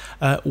synopsis.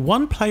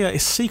 One player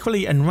is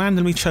secretly and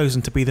randomly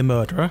chosen to be the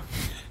murderer.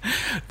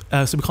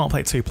 So we can't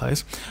play 2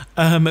 players.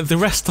 The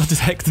rest are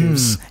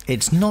detectives.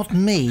 It's not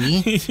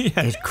me.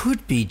 It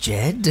could be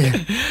Jed.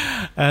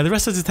 The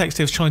rest are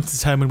detectives trying to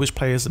determine which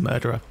player is the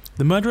murderer.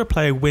 The murderer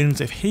player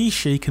wins if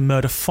she can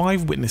murder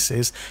 5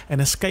 witnesses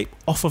and escape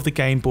off of the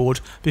game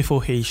board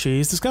before she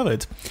is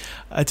discovered.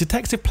 A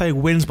detective player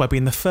wins by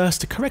being the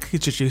first to correctly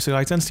deduce the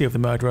identity of the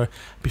murderer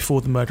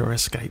before the murderer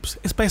escapes.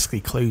 It's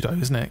basically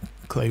Cluedo, isn't it?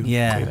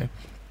 Yeah.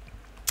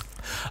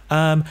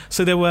 Cluedo.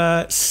 So there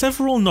were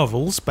several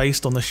novels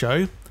based on the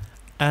show,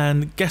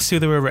 and guess who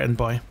they were written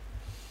by?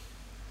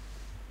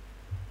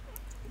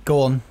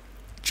 Go on.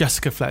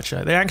 Jessica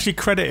Fletcher. They actually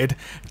credited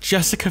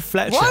Jessica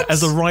Fletcher as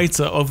the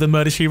writer of the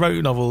Murder, She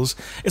Wrote novels.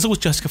 It's always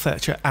Jessica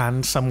Fletcher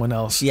and someone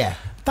else. Yeah.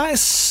 That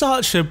is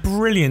such a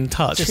brilliant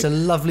touch. Just a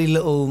lovely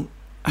little...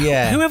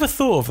 Yeah. Whoever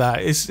thought of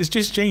that is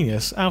just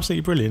genius.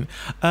 Absolutely brilliant.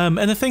 And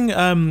the thing,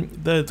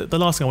 the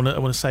last thing I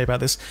want to say about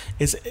this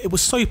is it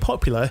was so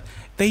popular,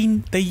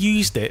 they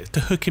used it to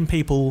hook in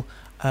people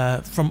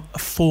from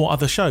 4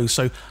 other shows.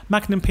 So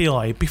Magnum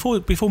PI,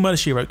 before Murder,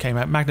 She Wrote came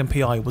out, Magnum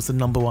PI was the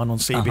number 1 on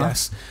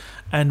CBS.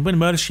 And when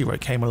Murder, She Wrote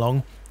came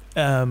along,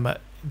 that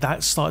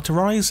started to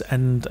rise,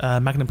 and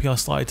Magnum PI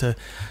started to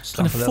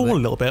kind of fall a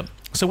little bit.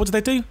 So what did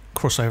they do?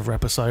 Crossover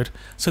episode.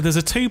 So there's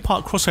a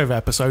 2-part crossover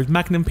episode,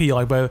 Magnum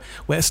PI, where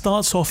it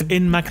starts off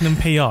in Magnum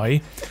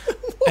PI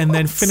and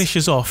then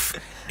finishes off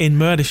in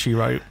Murder, She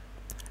Wrote.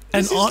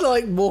 And this is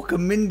like Walker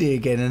Mindy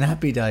again and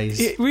Happy Days.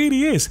 It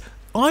really is.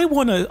 I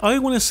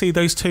wanna see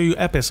those 2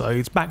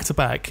 episodes back to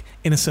back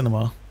in a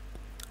cinema.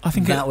 I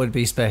think that would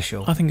be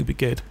special. I think it'd be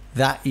good.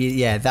 That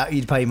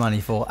you'd pay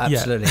money for,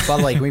 absolutely. By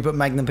the way, can we put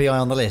Magnum PI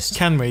on the list?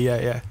 Can we?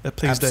 Yeah.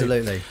 Please do.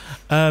 Absolutely.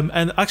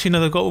 And actually,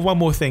 no, they've got one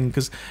more thing,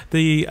 because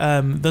the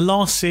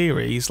last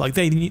series, like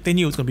they knew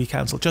it was going to be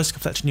cancelled. Jessica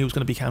Fletcher knew it was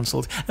going to be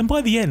cancelled, and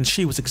by the end,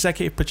 she was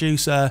executive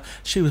producer.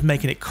 She was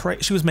making it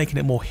she was making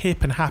it more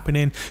hip and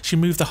happening. She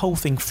moved the whole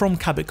thing from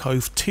Cabot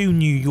Cove to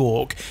New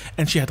York,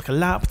 and she had like a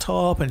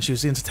laptop, and she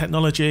was into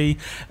technology.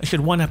 And she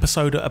had one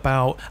episode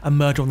about a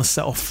murder on the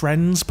set of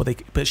Friends,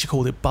 but she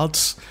called it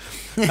Buds.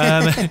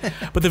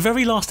 But the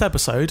very last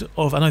episode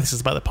of, I know this is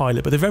about the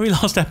pilot, but the very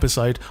last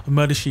episode of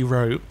Murder, She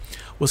Wrote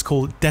was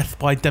called Death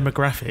by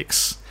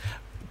Demographics,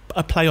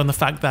 a play on the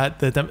fact that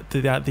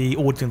the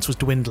audience was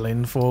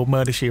dwindling for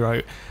Murder, She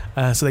Wrote,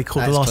 so they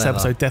called the last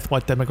episode Death by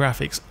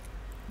Demographics.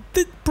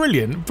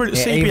 Brilliant. Yeah,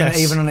 CBS.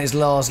 Even on its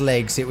last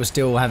legs, it was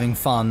still having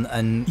fun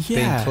and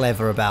being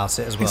clever about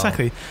it as well.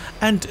 Exactly.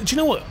 And do you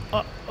know what,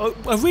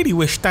 I really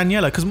wish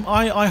Daniela, because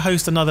I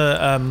host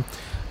another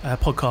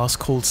podcast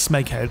called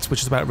SMEGHEADS,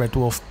 which is about Red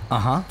Dwarf.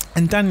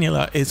 And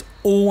Daniela is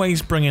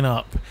always bringing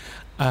up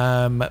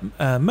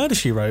Murder,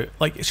 She Wrote.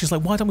 Like, she's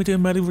like, why don't we do a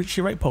Murder,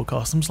 She Wrote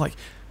podcast? I'm just like,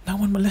 no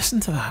one will listen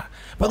to that.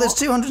 But there's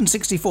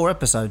 264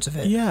 episodes of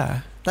it.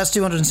 Yeah. That's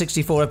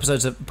 264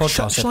 episodes of podcast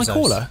Shall episodes. I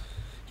call her?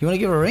 You want to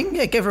give her a ring?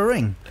 Yeah, give her a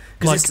ring.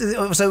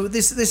 So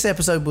this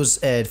episode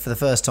was aired for the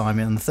first time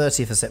on the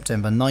 30th of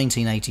September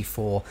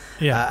 1984.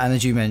 Yeah. And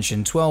as you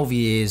mentioned, 12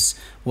 years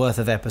worth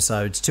of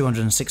episodes,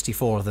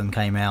 264 of them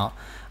came out.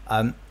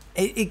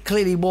 It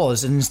clearly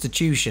was an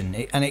institution,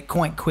 and it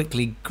quite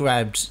quickly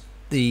grabbed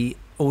the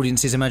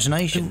audience's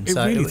imagination. It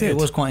really did. It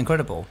was quite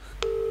incredible.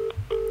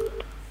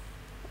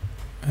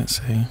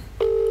 Let's see.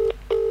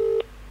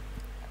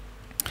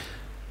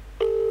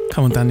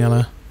 Come on,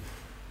 Daniela.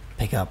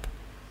 Pick up.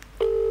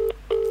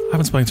 I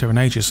haven't spoken to her in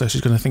ages, so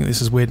she's going to think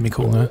this is weird me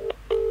calling her.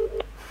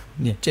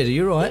 Yeah, Jed, are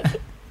you right?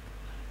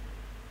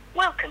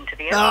 Welcome to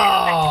the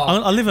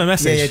I'll leave her a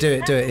message.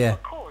 Yeah, do it, yeah.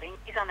 Calling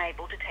is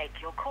unable to take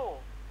your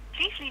call.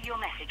 Please leave your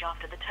message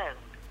after the tone.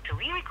 To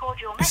re-record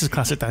your message, This is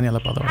classic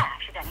Daniela, by the way.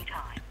 hash at any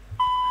time.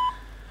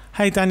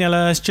 Hey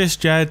Daniela, it's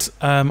just Jed.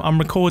 I'm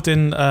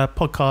recording a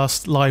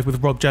podcast live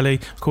with Rob Jelly,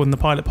 recording the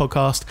pilot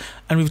podcast,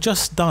 and we've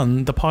just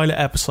done the pilot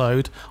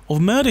episode of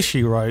Murder,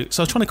 She Wrote.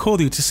 So I was trying to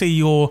call you to see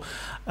your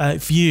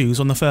views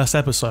on the first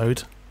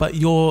episode, but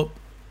you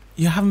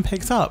haven't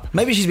picked up.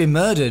 Maybe she's been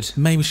murdered.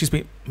 Maybe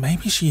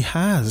she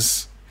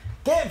has.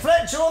 Get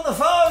Fletcher on the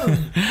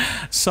phone!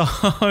 So,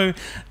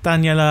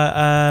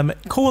 Daniela,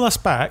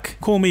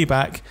 call me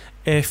back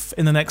if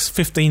in the next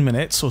 15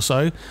 minutes or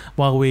so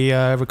while we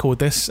record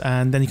this,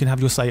 and then you can have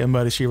your say on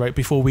Murder, She Wrote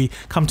before we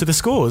come to the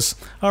scores.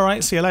 All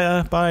right, see you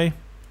later. Bye.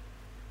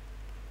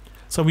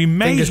 So we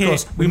may hear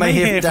from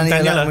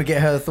Daniela, and we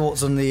get her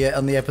thoughts on the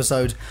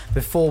episode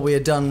before we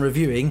are done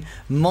reviewing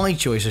my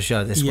choice of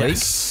show this week.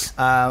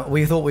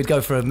 We thought we'd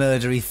go for a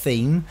murdery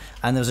theme,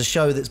 and there was a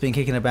show that's been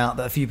kicking about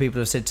that a few people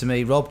have said to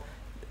me, Rob,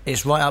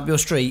 it's right up your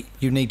street,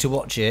 you need to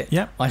watch it.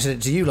 Yep. I said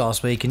it to you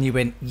last week, and you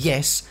went,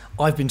 yes,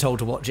 I've been told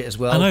to watch it as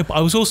well. I know, but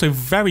I was also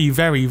very,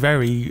 very,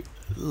 very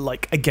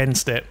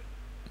against it.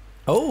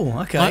 Oh,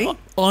 okay.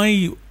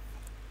 I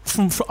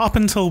from up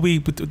until we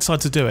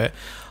decided to do it,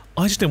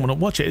 I just didn't want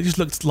to watch it. It just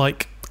looked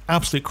like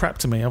absolute crap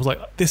to me. I was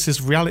like, this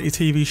is reality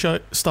TV show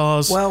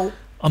stars. Well,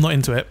 I'm not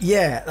into it.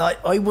 Yeah,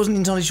 I wasn't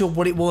entirely sure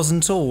what it was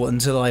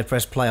until I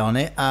pressed play on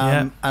it.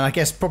 And I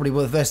guess probably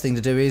the first thing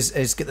to do is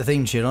get the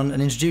theme tune on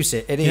and introduce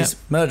it. It is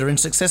Murder in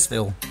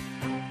Successville.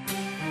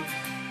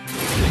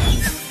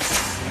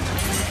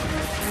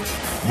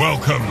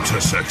 Welcome to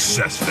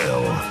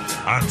Successville,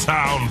 a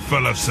town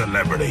full of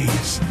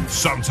celebrities.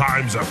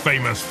 Sometimes the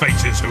famous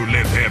faces who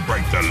live here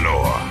break the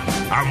law.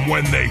 And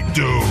when they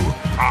do,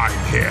 I'm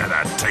here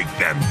to take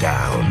them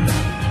down.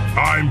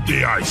 I'm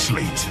D.I.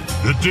 Sleet.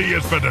 The D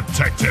is for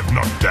detective,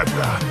 not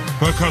Deborah,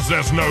 because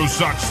there's no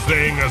such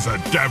thing as a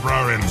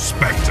Deborah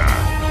Inspector.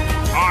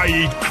 I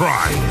eat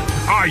crime,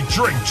 I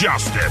drink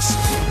justice,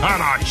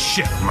 and I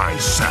shit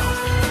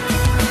myself.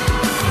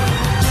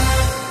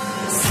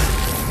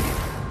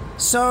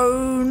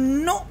 So,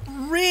 not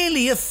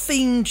really a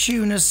theme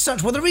tune as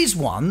such. Well, there is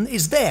one, but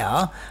it's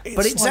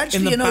like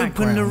actually an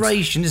open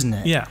narration, isn't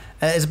it? Yeah.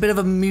 There's a bit of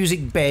a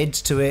music bed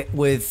to it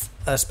with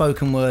a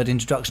spoken word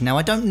introduction. Now,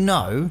 I don't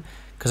know,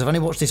 because I've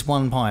only watched this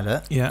one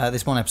pilot,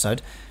 this one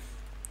episode.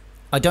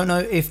 I don't know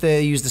if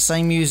they use the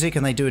same music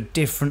and they do a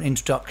different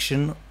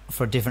introduction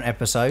for different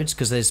episodes,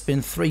 because there's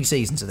been 3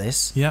 seasons of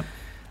this. Yep.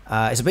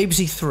 It's a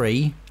BBC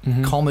 3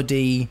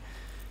 comedy,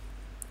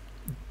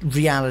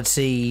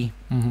 reality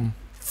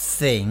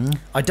thing.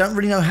 I don't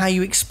really know how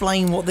you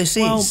explain what this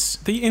is.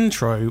 The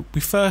intro,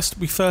 we first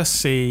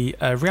see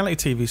a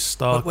reality TV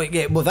star.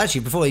 Well,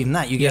 actually, before even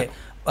that, you get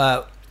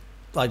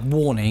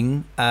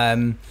warning.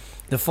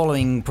 The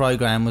following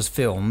program was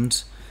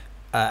filmed,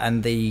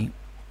 and the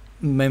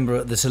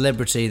member, the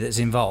celebrity that's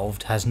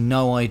involved, has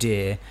no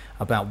idea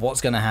about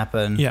what's going to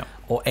happen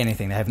or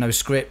anything. They have no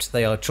script.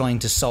 They are trying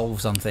to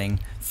solve something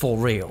for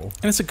real.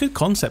 And it's a good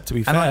concept, to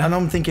be fair. And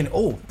I'm thinking,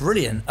 oh,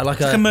 brilliant.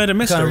 Like a murder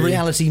mystery. Kind of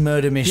reality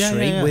murder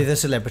mystery with a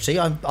celebrity.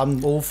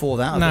 I'm all for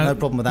that. I've got no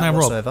problem with that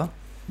whatsoever. Rob,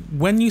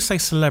 when you say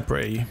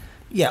celebrity...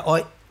 Yeah,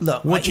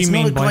 what do you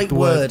mean by the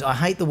word? I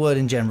hate the word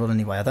in general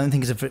anyway. I don't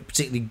think it's a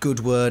particularly good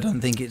word. I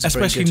don't think it's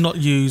especially not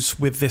used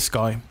with this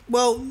guy.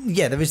 Well,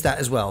 yeah, there is that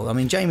as well. I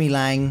mean, Jamie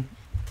Lang,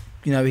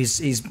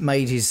 he's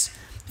made his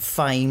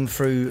fame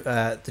through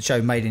the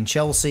show Made in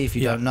Chelsea, if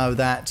you don't know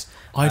that.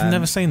 I've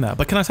never seen that,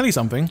 but can I tell you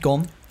something? Go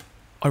on.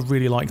 I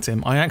really liked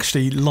him. I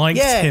actually liked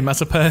him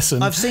as a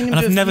person. I've seen him.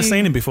 I've never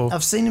seen him before.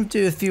 I've seen him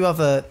do a few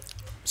other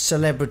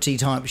celebrity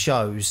type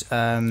shows.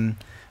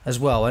 As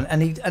well,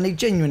 and he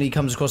genuinely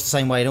comes across the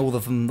same way in all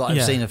of them that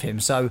I've seen of him.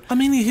 So I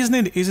mean, he's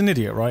an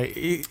idiot, right?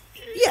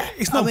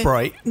 He's not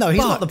bright. No, he's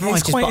not the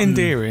brightest. He's quite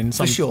endearing,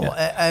 for sure.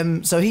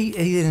 Yeah. So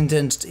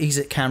he's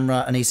at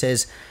camera and he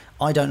says,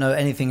 "I don't know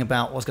anything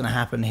about what's going to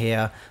happen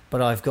here,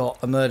 but I've got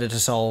a murder to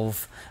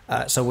solve.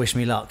 So wish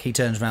me luck." He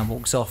turns around,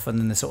 walks off, and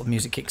then the sort of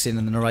music kicks in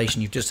and the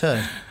narration you've just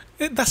heard.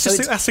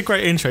 That's a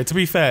great intro. To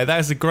be fair, that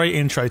is a great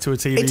intro to a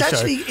TV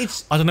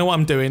show. I don't know what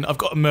I'm doing. I've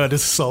got a murder to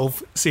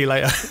solve. See you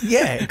later.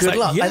 Yeah, good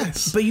luck.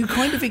 Yes. But you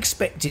kind of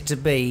expect it to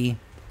be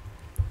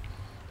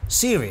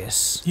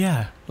serious.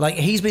 Yeah. Like,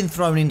 he's been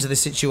thrown into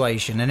this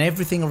situation and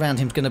everything around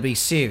him's going to be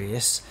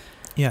serious,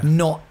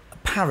 not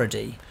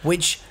parody,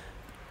 which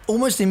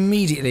almost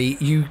immediately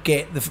you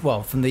get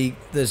from the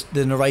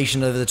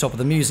narration over the top of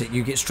the music,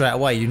 you get straight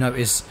away, you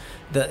notice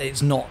that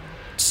it's not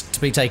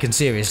to be taken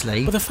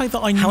seriously. But the fact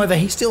that however,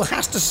 he still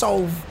has to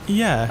solve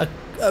a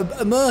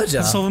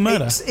murder. Solve a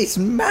murder. It's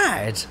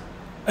mad.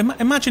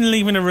 Imagine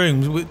leaving a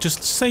room with,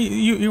 just say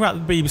you're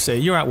at the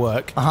BBC, you're at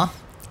work,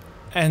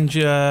 and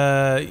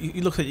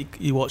you look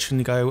at your watch and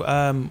you go,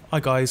 "Hi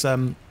guys, I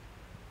don't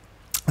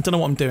know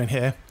what I'm doing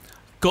here.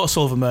 Got to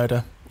solve a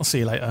murder. I'll see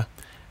you later."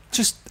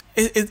 Just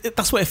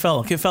that's what it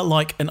felt like. It felt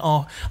like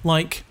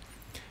like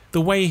the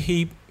way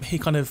he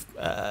kind of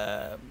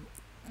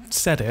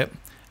said it.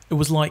 It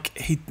was like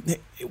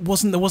there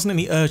wasn't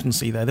any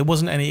urgency there. There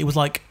wasn't any. It was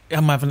like,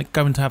 I'm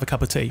going to have a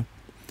cup of tea.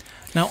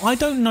 Now I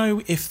don't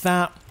know if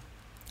that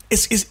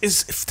is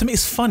to me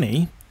it's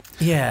funny.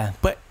 Yeah,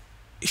 but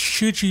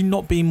should you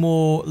not be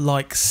more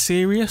like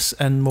serious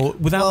and more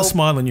without the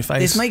smile on your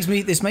face?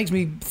 This makes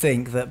me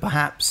think that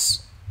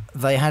perhaps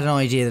they had an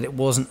idea that it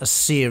wasn't a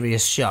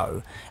serious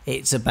show.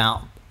 It's a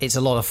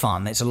lot of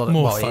fun. It's a lot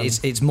of fun.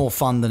 It's more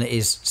fun than it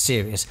is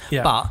serious.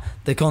 Yeah. But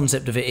the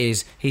concept of it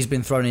is he's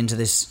been thrown into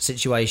this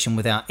situation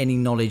without any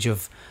knowledge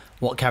of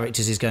what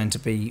characters he's going to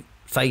be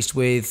faced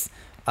with,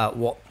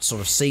 what sort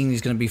of scene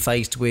he's going to be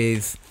faced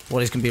with,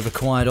 what is going to be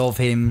required of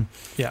him,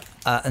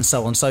 and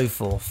so on and so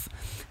forth.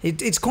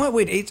 It's quite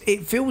weird.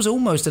 It feels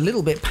almost a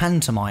little bit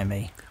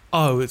pantomime-y.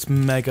 Oh, it's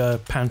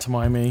mega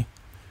pantomime-y.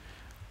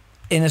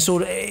 In a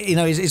sort of,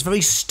 it's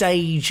very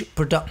stage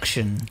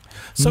production,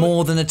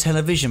 more than a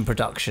television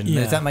production.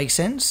 Yeah. If that makes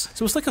sense.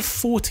 So it's like a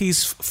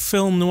 40s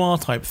film noir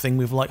type thing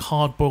with like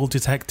hard-boiled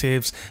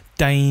detectives,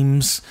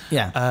 dames,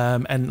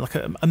 and like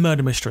a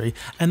murder mystery.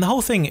 And the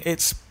whole thing,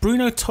 it's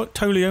Bruno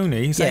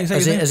Toglioni.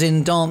 As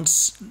in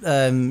dance,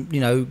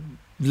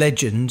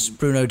 legend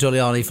Bruno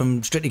Toglioni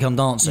from Strictly Come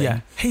Dancing. Yeah,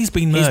 he's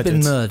been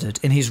murdered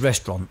in his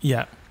restaurant.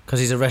 Yeah. Because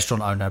he's a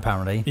restaurant owner,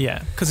 apparently. Yeah,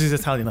 because he's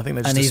Italian, I think.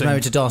 And he's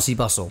married to Darcy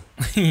Bustle.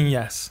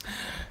 Yes.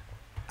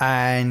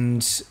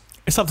 And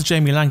it's up to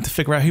Jamie Lang to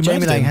figure out who murdered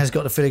him. Jamie Lang has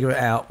got to figure it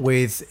out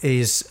with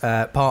his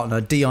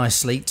partner, D.I.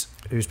 Sleet,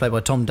 who's played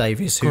by Tom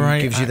Davies, who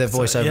gives you their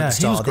voiceover at the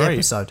start of the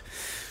episode.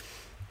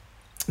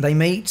 They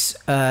meet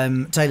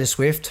Taylor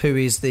Swift, who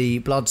is the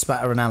blood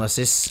spatter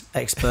analysis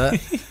expert.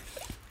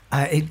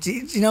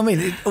 You know what I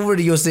mean?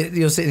 Already you're sitting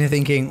here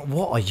thinking,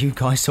 what are you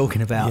guys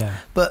talking about? Yeah.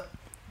 But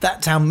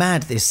that's how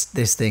mad this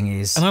thing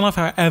is. And I love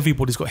how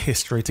everybody's got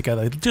history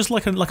together, just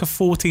like a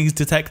 40s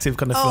detective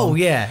kind of film. Oh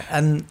yeah,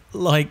 and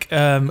like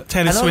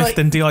Taylor Swift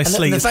and D.I.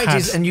 Sleet. The fact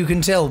is, and you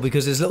can tell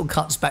because there's little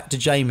cuts back to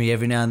Jamie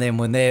every now and then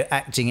when they're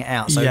acting it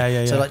out. So,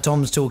 So like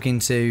Tom's talking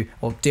to,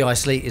 or D.I.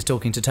 Sleet is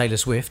talking to Taylor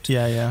Swift.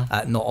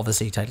 Not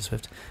obviously Taylor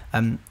Swift.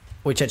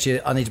 Which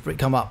actually I need to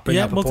bring up a point.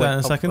 That in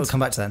a second. I'll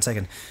come back to that in a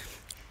second.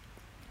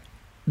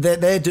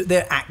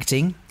 They're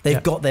acting.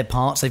 They've got their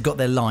parts. They've got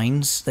their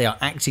lines. They are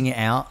acting it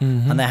out,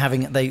 and they're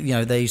having. They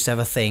used to have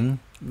a thing.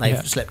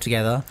 They've slept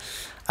together.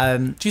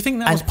 Do you think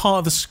that was part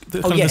of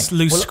this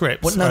loose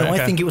script?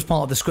 I think it was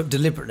part of the script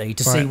deliberately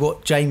to see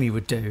what Jamie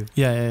would do.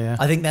 Yeah.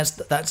 I think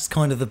that's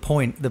kind of the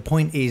point. The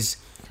point is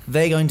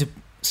they're going to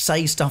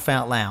say stuff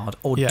out loud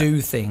or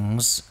do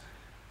things.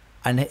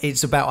 And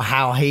it's about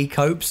how he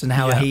copes and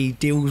how he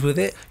deals with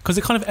it. Because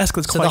it kind of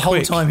escalates quite quick. So the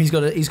whole time he's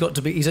got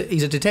to be he's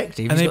a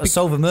detective. He's got to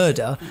solve a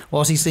murder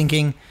whilst he's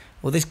thinking,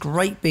 well, this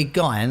great big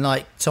guy, and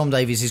like Tom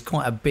Davies is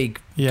quite a big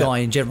guy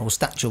in general,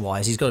 stature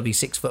wise. He's got to be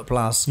 6 foot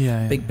plus,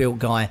 big built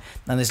guy.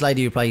 And this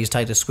lady who plays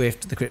Taylor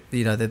Swift,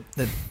 the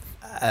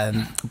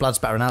blood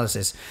spatter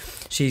analysis,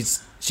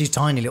 she's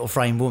tiny little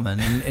frame woman,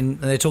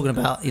 and they're talking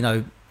about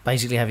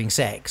basically having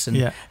sex,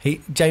 and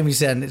Jamie's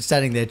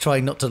standing there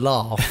trying not to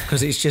laugh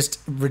because it's just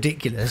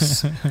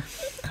ridiculous. And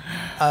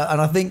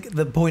I think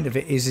the point of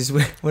it is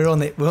we're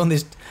on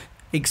this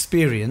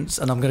experience,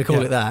 and I'm going to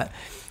call it that,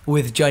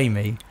 with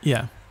Jamie.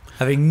 Yeah.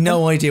 Having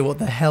no idea what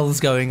the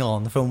hell's going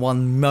on from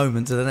one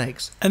moment to the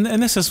next. And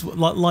this is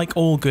like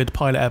all good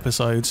pilot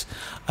episodes,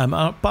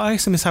 but I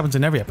assume this happens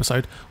in every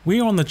episode.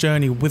 We're on the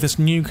journey with this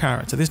new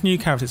character. This new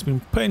character has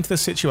been put into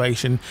this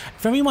situation,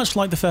 very much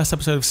like the first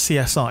episode of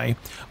CSI,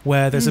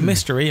 where there's a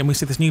mystery and we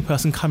see this new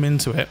person come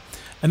into it.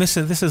 And this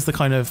is the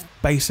kind of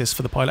basis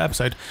for the pilot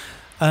episode.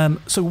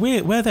 So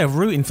we're there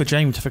rooting for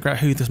Jamie to figure out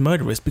who this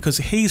murderer is, because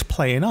he's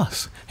playing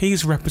us.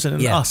 He's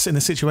representing us in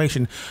the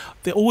situation.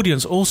 The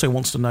audience also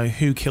wants to know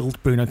who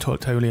killed Bruno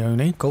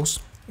Tortolione. Of course.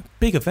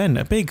 Big event,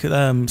 a big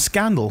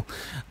scandal.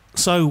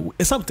 So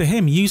it's up to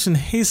him using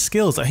his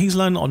skills that he's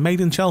learned on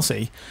Made in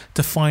Chelsea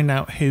to find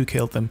out who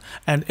killed them.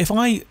 And if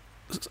I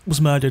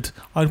was murdered,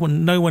 I'd want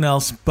no one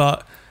else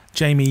but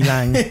Jamie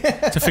Lang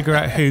to figure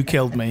out who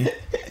killed me.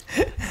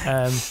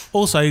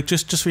 Also,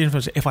 just for your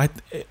information,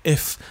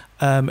 if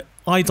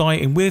I die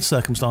in weird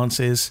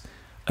circumstances,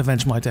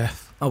 avenge my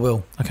death. I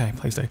will. Okay,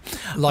 please do.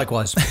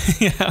 Likewise.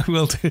 Yeah, I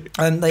will do.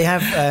 They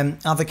have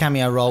other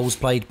cameo roles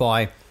played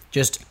by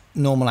just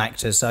normal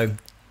actors. So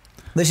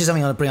this is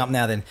something I'm going to bring up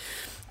now then.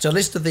 So a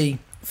list of the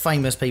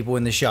famous people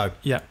in the show.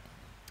 Yeah.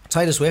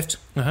 Taylor Swift.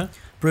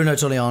 Bruno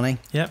Toliani.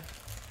 Yeah.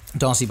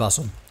 Darcy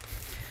Bustle.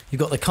 You've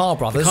got the Carr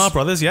brothers. The Carr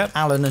brothers, yeah.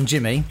 Alan and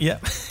Jimmy. Yeah.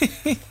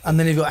 And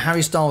then you've got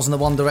Harry Styles and the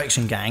One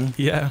Direction gang.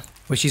 Yeah.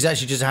 Which is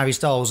actually just Harry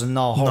Styles and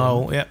Niall Horan.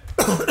 Niall, yeah.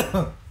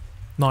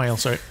 Niall,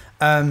 sorry.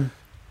 I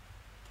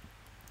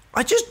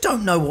just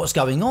don't know what's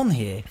going on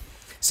here.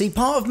 See,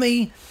 part of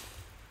me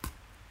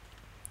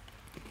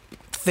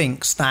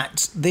thinks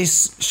that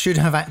this should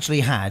have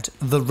actually had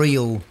the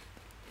real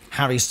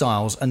Harry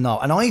Styles and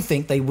Niall, and I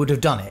think they would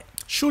have done it.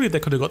 Surely they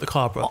could have got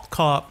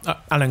the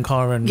Alan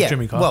Carr and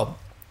Jimmy Carr. Well,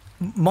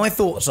 my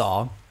thoughts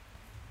are,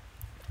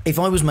 if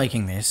I was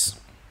making this,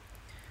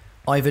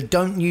 either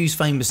don't use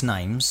famous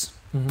names,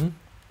 and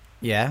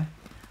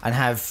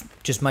have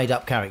just made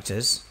up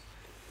characters,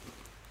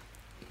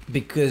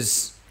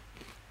 because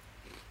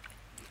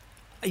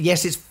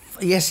yes,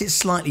 it's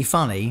slightly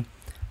funny,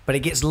 but it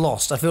gets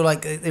lost. I feel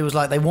like it was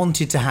like they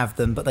wanted to have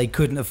them, but they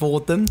couldn't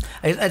afford them.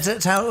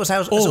 It's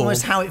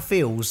almost how it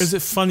feels. Is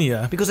it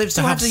funnier? Because they've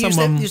still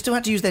you still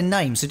had to use their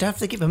names, so to have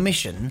to get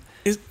permission.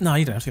 No,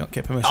 you don't have to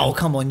get permission. Oh,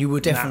 come on, you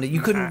would definitely.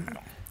 You couldn't.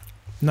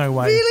 No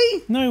way.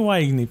 Really? No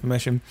way you need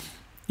permission.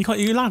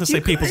 You're allowed to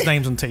say people's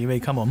names on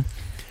TV, come on.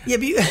 Yeah,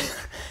 but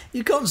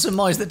you can't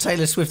surmise that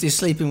Taylor Swift is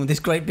sleeping with this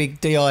great big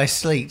D.I.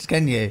 Sleet,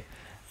 can you?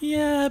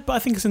 Yeah, but I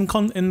think it's in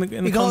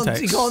the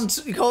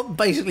context. You can't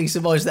basically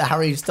surmise that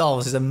Harry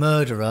Styles is a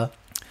murderer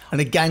and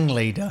a gang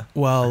leader.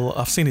 Well,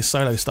 I've seen his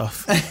solo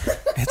stuff.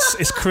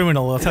 It's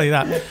criminal, I'll tell you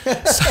that.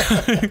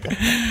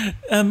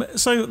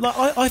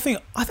 I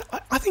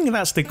think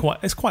that's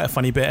it's quite a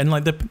funny bit, and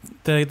like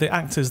the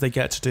actors they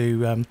get to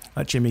do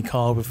like Jimmy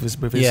Carr with his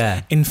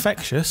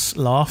infectious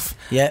laugh.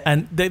 Yeah,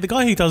 and the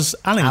guy who does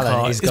Alan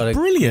Carr is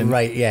brilliant.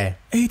 Right, yeah.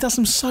 He does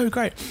them so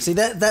great. See,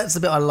 that's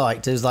the bit I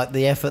liked. Is like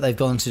the effort they've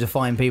gone to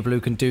find people who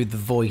can do the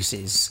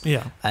voices.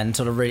 Yeah, and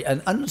sort of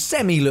and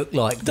semi look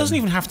like. It doesn't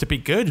even have to be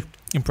good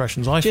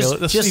impressions. I feel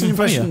that's just an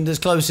impression funnier. That's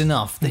close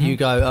enough that you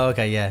go, oh,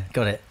 okay, yeah,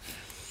 got it.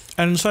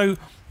 And so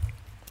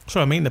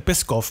I mean the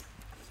Biscoff.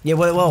 Yeah,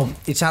 well,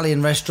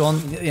 Italian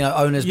restaurant,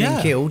 owner's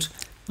been killed.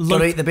 Got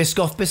to eat the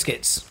Biscoff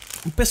biscuits.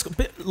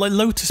 Like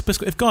Lotus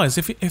biscuit.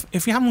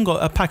 If you haven't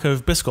got a pack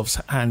of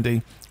Biscoffs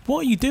handy,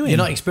 what are you doing? You're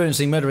not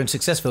experiencing murder in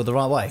Successville the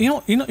right way.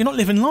 You're not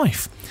living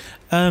life.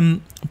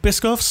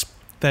 Biscoffs,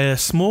 they're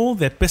small,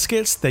 they're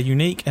biscuits, they're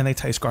unique, and they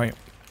taste great.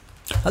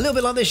 A little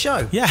bit like this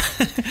show. Yeah.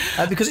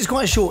 Because it's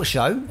quite a short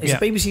show. It's a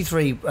BBC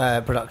Three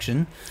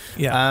production.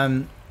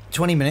 Yeah.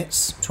 20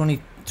 minutes,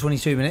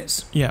 22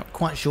 minutes. Yeah.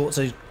 Quite short,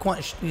 so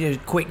quite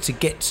quick to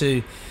get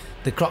to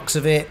the crux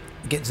of it,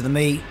 get to the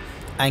meat,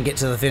 and get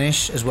to the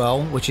finish as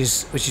well, which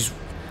is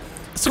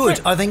good.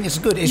 I think it's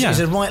good. It's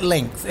the right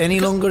length. Any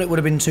longer, it would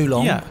have been too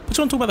long. Yeah. But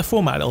you want to talk about the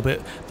format a little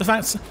bit. The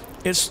fact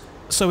it's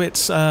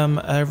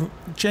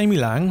Jamie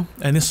Lang,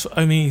 and this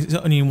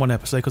only in one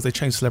episode because they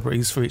change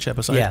celebrities for each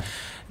episode. Yeah.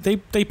 They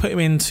put him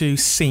into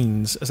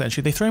scenes,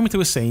 essentially. They throw him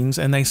into a scenes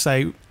and they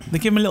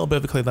give him a little bit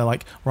of a clue. They're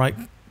like, right,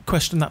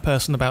 question that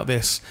person about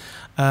this.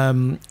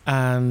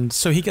 And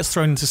so he gets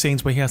thrown into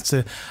scenes where he has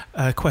to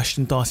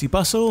question Darcy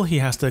Bustle. He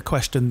has to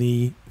question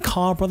the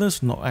Carr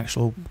brothers, not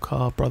actual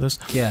Carr brothers.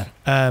 Yeah.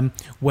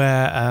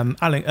 Where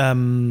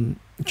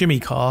Jimmy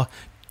Carr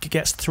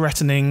gets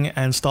threatening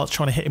and starts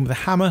trying to hit him with a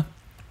hammer.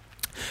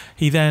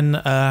 He then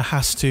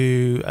has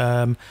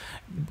to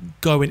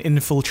go and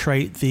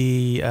infiltrate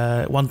the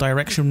One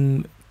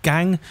Direction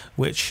gang,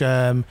 which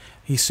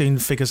he soon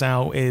figures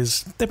out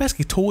they're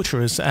basically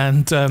torturers,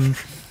 and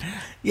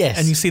yes,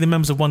 and you see the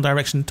members of One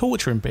Direction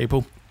torturing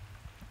people.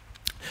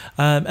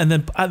 And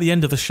then at the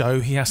end of the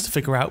show, he has to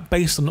figure out,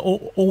 based on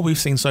all we've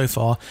seen so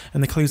far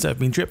and the clues that have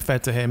been drip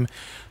fed to him,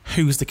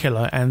 who's the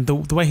killer. And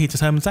the way he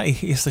determines that,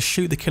 he has to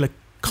shoot the killer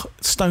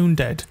stone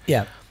dead.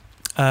 Yeah.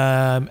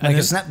 Make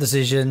a snap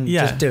decision.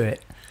 Just do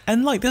it.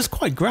 And like, that's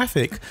quite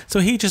graphic. So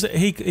he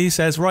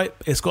says, right,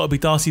 it's got to be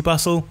Darcy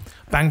Bustle.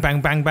 Bang,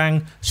 bang, bang,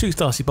 bang. Shoots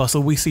Darcy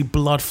Bustle. We see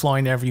blood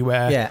flying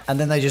everywhere. Yeah, and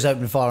then they just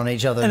open fire on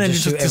each other and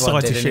just shoot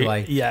everyone dead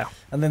anyway. Yeah.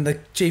 And then the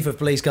chief of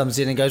police comes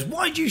in and goes,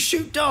 "Why'd you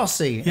shoot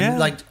Darcy?" Yeah. And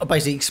like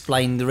basically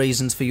explain the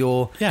reasons for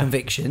your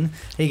conviction.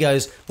 He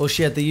goes, "Well,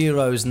 she had the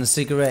euros and the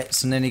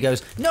cigarettes," and then he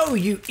goes, "No,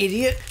 you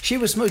idiot! She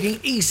was smoking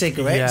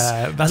e-cigarettes."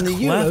 Yeah, that's and the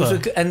clever.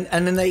 euros were,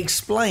 and then they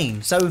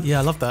explain. So yeah,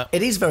 I love that.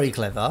 It is very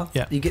clever.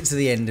 Yeah. You get to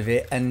the end of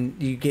it and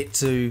you get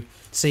to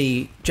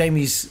see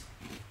Jamie's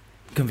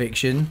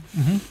conviction,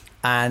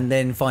 and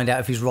then find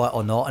out if he's right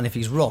or not, and if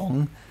he's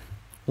wrong,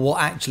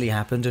 what actually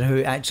happened and who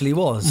it actually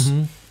was.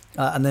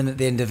 And then at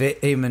the end of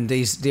it, him and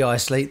D.I.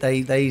 Sleet,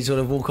 they sort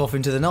of walk off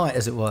into the night,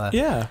 as it were.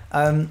 Yeah.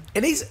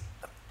 It is...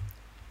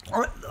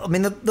 I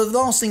mean, the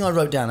last thing I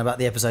wrote down about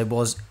the episode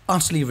was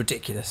utterly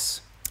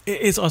ridiculous.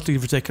 It is utterly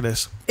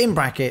ridiculous. In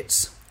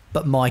brackets,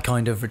 but my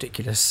kind of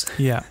ridiculous.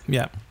 Yeah,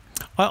 yeah.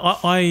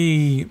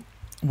 I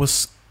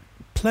was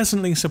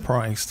pleasantly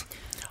surprised.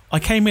 I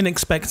came in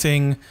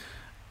expecting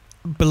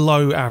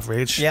below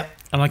average. Yep.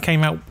 And I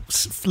came out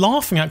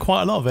laughing at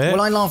quite a lot of it.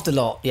 Well, I laughed a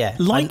lot, yeah.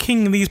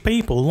 Liking these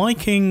people,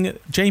 liking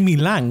Jamie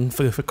Lang,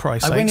 for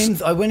Christ's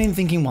sake. I went in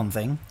thinking one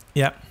thing.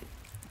 Yeah.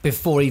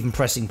 Before even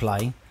pressing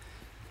play.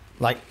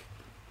 Like,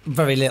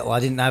 very little. I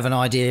didn't have an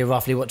idea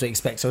roughly what to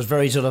expect. So I was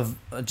very sort of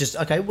just,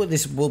 okay, well,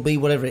 this will be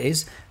whatever it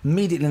is.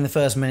 Immediately in the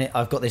first minute,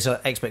 I've got this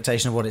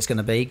expectation of what it's going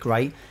to be.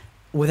 Great.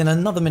 Within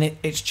another minute,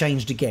 it's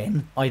changed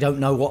again. I don't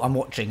know what I'm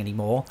watching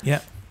anymore.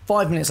 Yeah.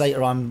 5 minutes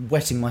later, I'm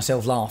wetting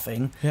myself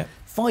laughing. Yeah.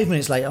 5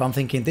 minutes later, I'm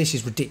thinking, this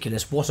is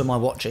ridiculous. What am I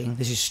watching?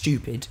 This is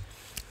stupid.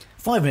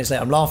 5 minutes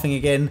later, I'm laughing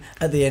again.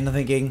 At the end, I'm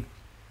thinking,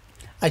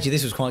 actually,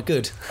 this was quite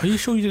good. Are you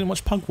sure you didn't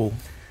watch Pugwall?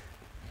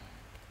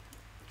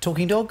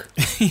 Talking Dog?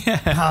 Yeah.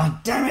 Oh,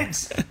 damn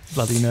it!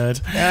 Bloody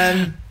nerd.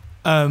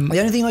 The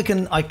only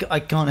thing I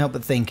can't help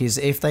but think is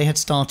if they had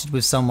started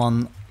with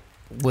someone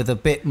with a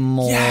bit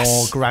more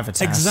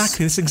gravitas.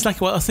 Exactly. That's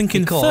exactly what I was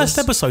thinking. Because First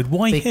episode,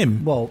 why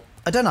him? Well,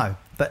 I don't know.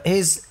 But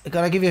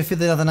can I give you a few of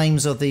the other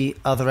names of the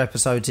other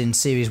episodes in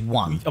Series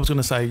 1? I was going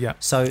to say, yeah.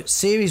 So,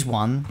 Series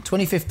 1,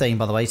 2015,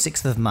 by the way,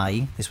 6th of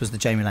May. This was the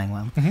Jamie Lang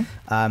one.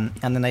 And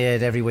then they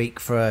aired every week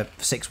for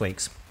 6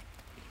 weeks.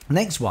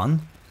 Next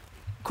one,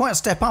 quite a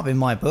step up in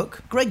my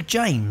book, Greg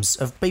James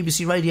of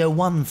BBC Radio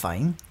 1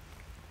 fame.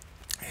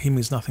 He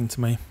means nothing to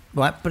me.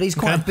 Right, but he's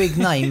quite a big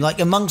name. Like,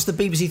 amongst the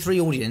BBC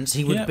 3 audience,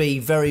 he would be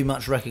very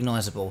much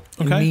recognisable.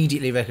 Okay.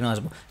 Immediately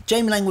recognisable.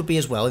 Jamie Lang would be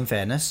as well, in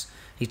fairness.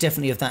 He's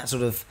definitely of that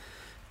sort of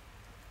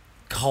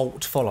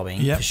cult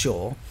following, for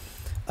sure.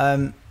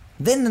 Then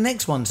the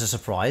next one's a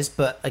surprise,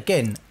 but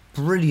again,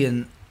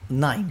 brilliant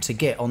name to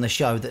get on the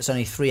show that's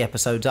only 3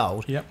 episodes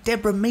old. Yep.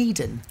 Deborah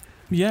Meaden.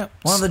 Yeah.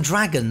 One of the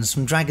dragons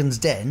from Dragon's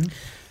Den.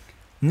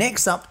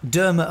 Next up,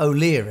 Dermot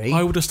O'Leary.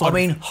 I would have started...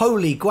 I mean,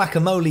 holy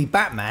guacamole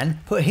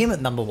Batman. Put him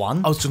at number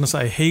 1. I was going to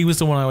say, he was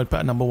the one I would put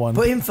at number 1.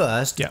 Put him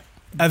first. Yeah.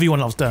 Everyone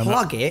loves Dermot.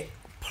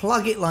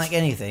 Plug it like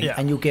anything,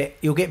 and you'll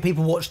get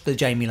people watch the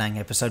Jamie Lang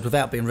episode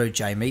without being rude,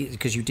 Jamie,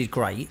 because you did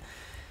great.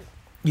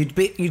 You'd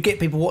get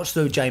people watch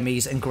through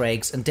Jamie's and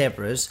Greg's and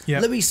Deborah's.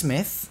 Yep. Louis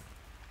Smith,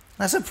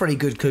 that's a pretty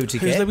good coup to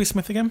get. Who's Louis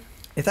Smith again?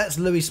 If that's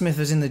Louis Smith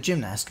as in the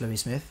gymnast, Louis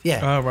Smith. Yeah.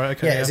 Oh, right,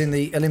 okay. Yeah, as in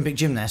the Olympic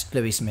gymnast,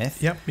 Louis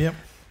Smith. Yep.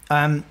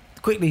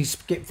 Quickly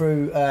skip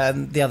through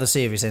the other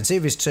series then.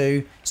 Series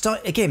 2,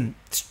 start again.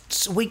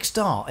 It's a weak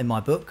start in my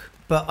book,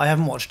 but I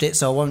haven't watched it,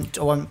 so I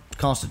won't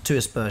cast it 2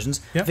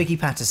 aspersions. Yep. Vicky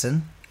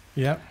Patterson.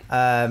 Yeah.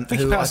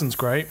 Vicky who Patterson's I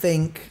great.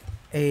 Think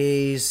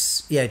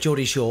is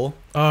Geordie Shaw.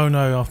 Oh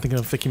no, I'm thinking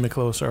of Vicky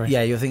McClure. Sorry.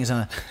 Yeah, you're thinking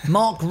something.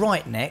 Mark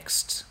Wright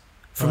next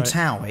from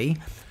Towie,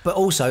 but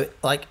also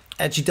like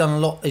actually done a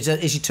lot. He's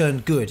actually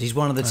turned good. He's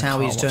one of the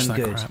Towies turned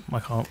good. Crap. I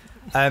can't.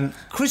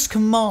 Chris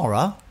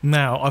Kamara.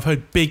 Now I've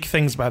heard big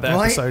things about that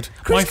episode.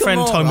 Chris My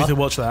friend Kamara told me to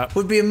watch that.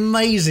 Would be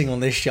amazing on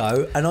this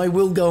show, and I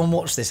will go and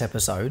watch this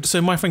episode.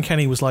 So my friend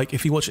Kenny was like,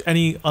 if you watch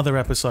any other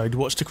episode,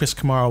 watch the Chris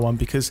Kamara one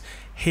because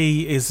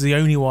he is the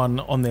only one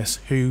on this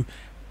who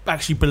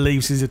actually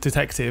believes he's a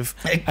detective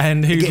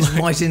and who gets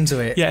right into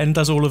it. Yeah, and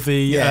does all of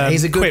the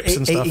he's a good, quips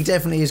and stuff. He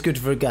definitely is good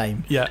for a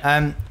game.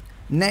 Yeah.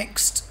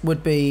 Next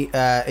would be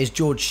is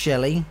George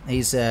Shelley.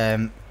 He's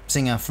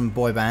singer from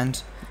boy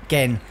band.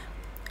 Again,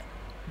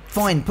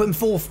 fine. Put him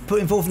fourth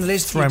in the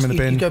list. Throw him in the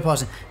bin. You go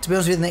past him. To be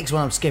honest with you, the next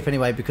one I'll skip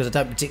anyway because I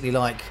don't particularly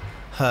like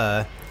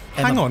her.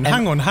 Hang on.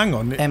 Emma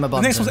Bunton.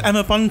 The next one's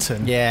Emma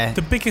Bunton. Yeah.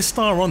 The biggest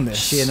star on this.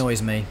 She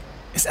annoys me.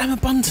 It's Emma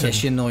Bunton. Yeah,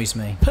 she annoys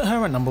me. Put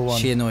her at number 1.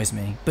 She annoys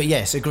me. But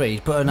yes,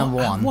 agreed. Put her number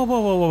 1.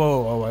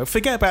 Whoa.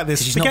 Forget about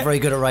this. She's not very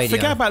good at radio.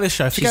 Forget about this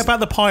show. Forget about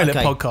the pilot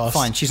podcast.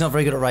 Fine, she's not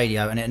very good at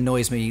radio, and it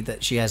annoys me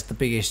that she has the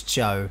biggest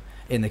show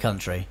in the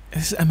country.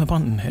 This is Emma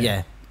Bunton here.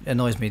 Yeah, it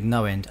annoys me to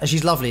no end. And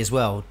she's lovely as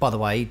well, by the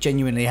way.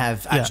 Genuinely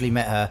have actually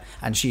met her,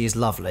 and she is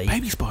lovely.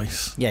 Baby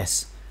Spice.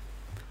 Yes.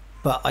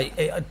 But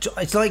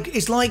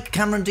it's like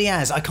Cameron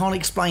Diaz. I can't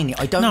explain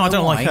it. I don't know I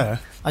don't why. like her.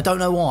 I don't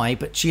know why,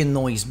 but she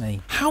annoys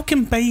me. How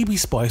can Baby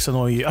Spice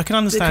annoy you? I can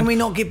understand. Can we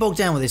not get bogged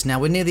down with this now?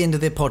 We're near the end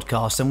of the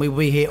podcast, and we'll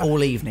be here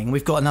all evening.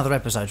 We've got another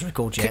episode to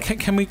record yet.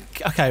 Can we?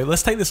 Okay,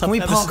 let's take this up. Can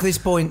we park this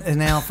point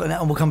now,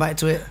 and we'll come back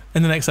to it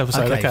in the next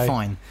episode? Okay.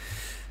 Fine.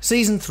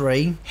 Season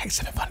 3,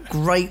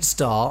 great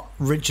start.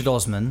 Richard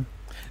Osman.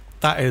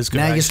 That is good.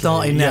 Now you're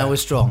starting. Yeah. Now we're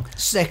strong.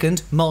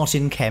 Second,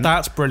 Martin Kemp.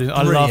 That's brilliant.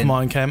 I love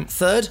Martin Kemp.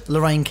 Third,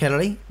 Lorraine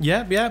Kelly.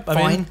 Yeah. Fine.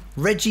 I mean,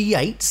 Reggie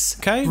Yates.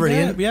 Okay.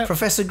 Brilliant. Yeah.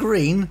 Professor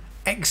Green.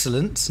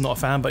 Excellent. Not a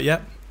fan, but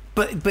yeah.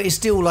 But it's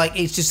still like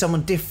it's just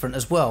someone different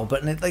as well.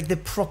 But like the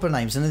proper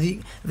names,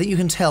 and that you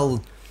can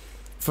tell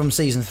from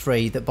season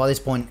 3 that by this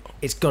point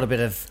it's got a bit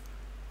of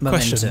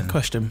momentum.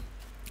 Question.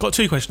 Got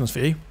 2 questions for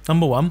you.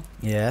 Number 1.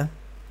 Yeah.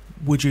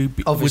 Would you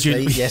be...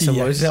 Obviously, yes, I was.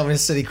 Yes. That was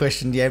a silly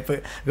question, yeah,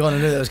 but go on, I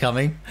knew that was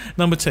coming.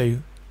 Number 2.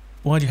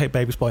 Why do you hate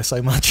Baby Spice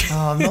so much?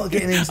 Oh, I'm not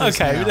getting into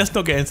this Okay, now. let's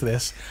not get into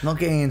this. Not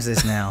getting into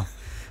this now.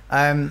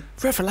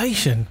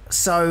 Revelation.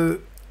 So,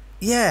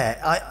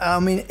 yeah, I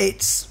mean,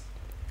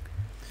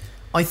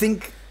 I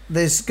think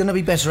there's going to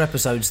be better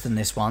episodes than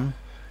this one.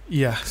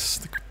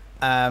 Yes.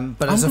 But I'm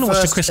as going to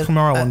watch the Chris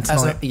Kamara one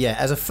tonight.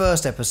 As a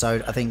first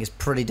episode, I think it's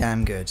pretty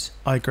damn good.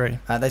 I agree.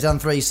 They've done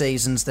 3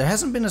 seasons. There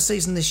hasn't been a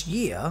season this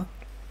year,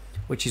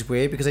 which is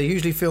weird because they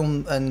usually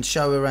film and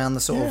show around the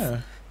sort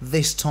of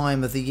this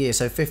time of the year,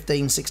 so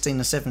 15, 16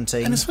 and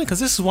 17. And it's funny because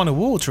this has won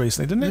awards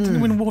recently, didn't it? Didn't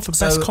it win an award for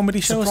best comedy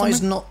show or something?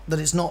 Surprised not that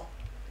it's not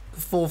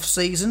 4th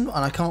season,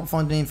 and I can't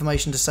find any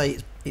information to say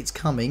it's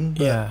coming.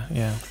 But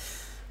yeah.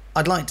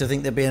 I'd like to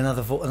think there'd be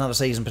another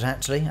season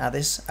potentially at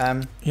this.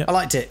 I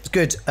liked it. It's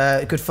good.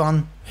 Good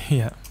fun.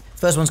 Yeah.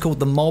 First one's called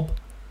The Mob.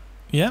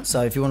 Yeah.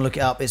 So if you want to look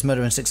it up, it's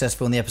Murder and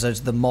Successful in the episodes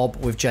of The Mob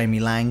with Jamie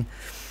Lang.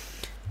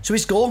 Should we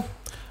score?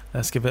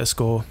 Let's give it a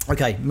score.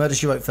 Okay, Murder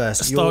She Wrote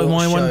first. Start with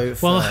my one.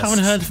 First. Well, I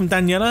haven't heard from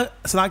Daniela,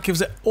 so that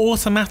gives it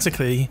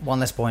automatically 1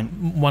 less point.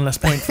 1 less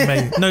point for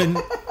me.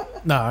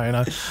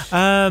 No.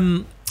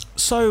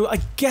 So I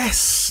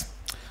guess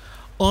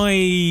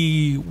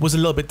I was a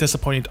little bit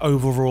disappointed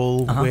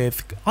overall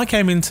with... I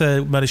came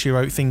into Murder, She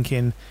Wrote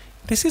thinking,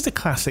 this is a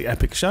classic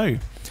epic show.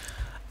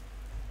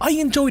 I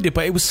enjoyed it,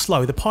 but it was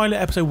slow. The pilot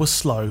episode was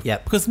slow.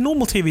 Yep. Because the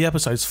normal TV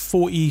episode's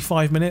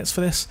 45 minutes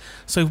for this.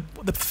 So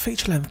the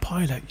feature-length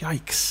pilot,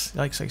 yikes.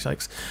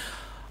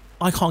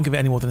 I can't give it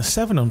any more than a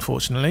 7,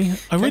 unfortunately.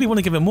 I really want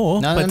to give it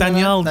more, but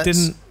Danielle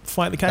didn't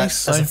fight the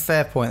case. That's a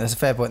fair point.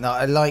 No,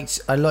 I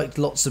liked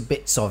lots of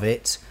bits of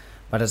it,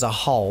 but as a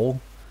whole,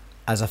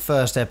 as a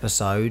first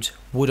episode,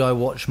 would I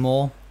watch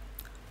more?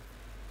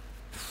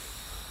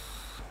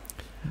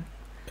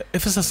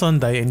 If it's a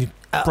Sunday and you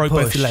broke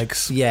both your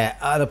legs. Yeah,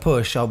 at a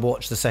push, I'd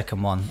watch the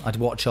second one. I'd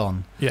watch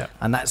on. Yeah.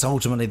 And that's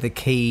ultimately the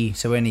key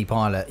to any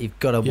pilot. You've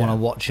got to want to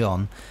watch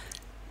on.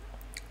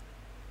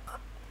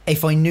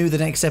 If I knew the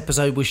next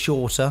episode was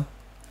shorter,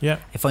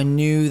 if I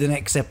knew the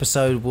next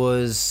episode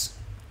was,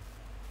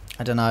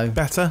 I don't know,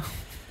 better,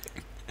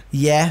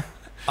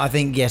 I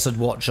think yes, I'd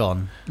watch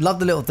on. Love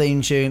the little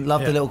theme tune,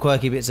 love the little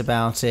quirky bits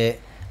about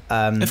it.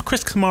 If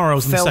Chris Kamara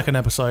was in the second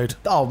episode,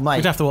 oh mate,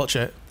 you'd have to watch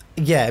it.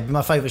 Yeah, it'd be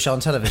my favourite show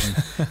on television.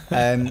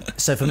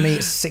 So for me,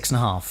 it's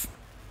 6.5.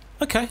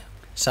 Okay.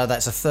 So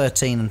that's a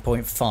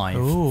 13.5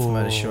 for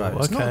Murder, She Wrote.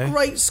 It's not a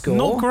great score.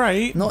 Not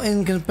great. Not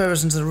in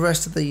comparison to the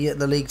rest of the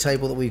league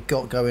table that we've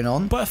got going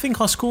on. But I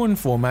think our scoring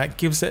format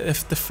gives it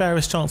the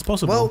fairest chance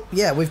possible. Well,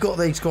 yeah, we've got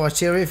these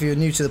criteria. If you're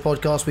new to the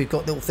podcast, we've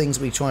got little things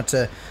we try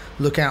to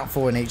look out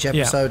for in each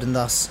episode and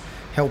thus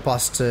help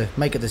us to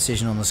make a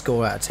decision on the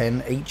score out of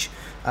 10 each.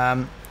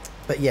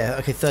 But yeah,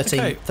 okay,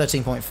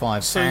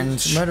 13.5. So and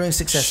Murder and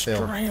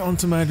Successville. Straight on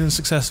to Murder and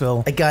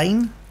Successville.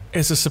 Again,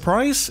 it's a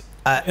surprise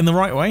in the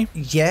right way.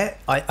 Yeah,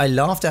 I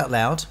laughed out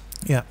loud.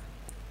 Yeah.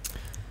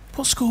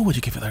 What score would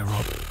you give it though,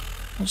 Rob?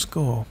 What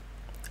score?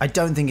 I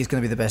don't think it's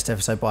going to be the best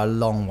episode by a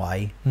long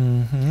way.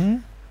 Mm-hmm.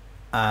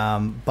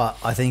 But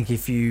I think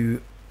if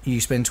you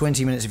spend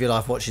 20 minutes of your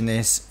life watching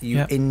this,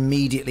 you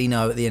immediately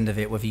know at the end of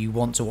it whether you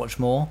want to watch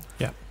more.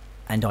 Yeah.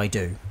 And I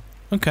do.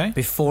 Okay.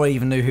 Before I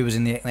even knew who was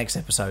in the next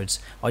episodes,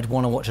 I'd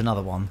want to watch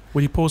another one.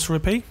 Will you pause for a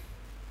pee?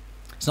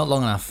 It's not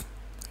long enough.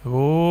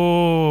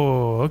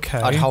 Oh, okay.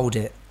 I'd hold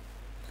it.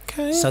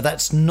 Okay. So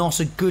that's not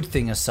a good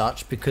thing as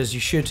such, because you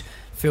should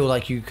feel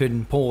like you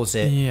can pause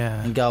it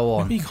and go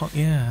on. Maybe you can't,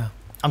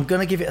 I'm going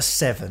to give it a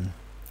 7.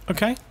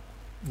 Okay. I'm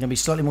going to be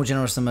slightly more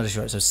generous than Murder, She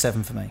Wrote, so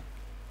 7 for me.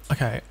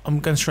 Okay, I'm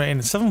going straight in.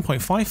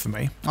 7.5 for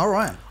me. All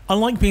right. I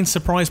like being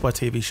surprised by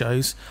TV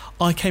shows.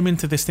 I came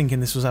into this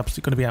thinking this was going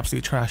to be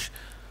absolute trash.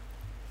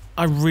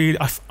 I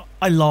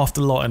laughed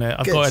a lot in it.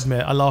 I've got to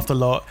admit, I laughed a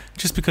lot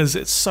just because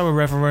it's so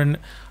irreverent,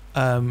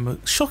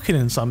 shocking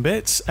in some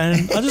bits,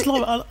 and I just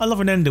love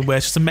an ending where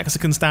it's just a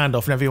Mexican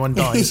standoff and everyone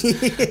dies.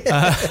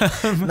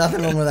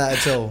 Nothing wrong with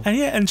that at all.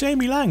 And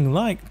Jamie Lang,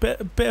 like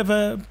bit of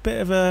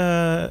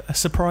a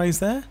surprise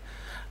there.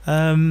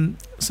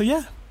 So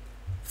yeah.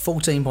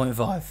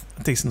 14.5.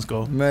 A decent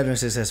score. Murder and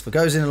Successful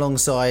goes in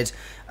alongside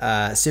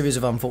a series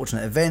of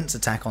unfortunate events: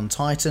 Attack on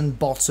Titan,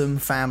 Bottom,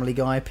 Family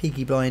Guy,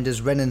 Peaky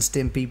Blinders, Ren and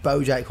Stimpy,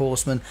 BoJack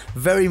Horseman.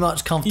 Very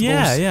much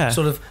comfortable,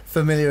 sort of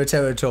familiar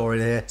territory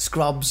here.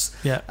 Scrubs,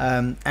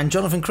 and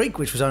Jonathan Creek,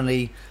 which was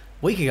only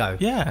a week ago.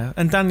 Yeah,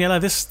 and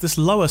Daniela, this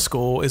lower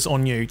score is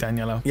on you,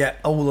 Daniela. Yeah,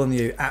 all on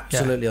you,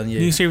 absolutely on you.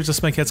 New series of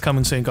SMEGHEADS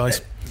coming soon,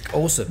 guys.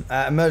 Awesome.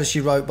 Murder,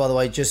 She Wrote, by the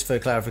way, just for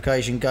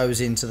clarification,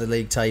 goes into the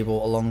league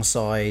table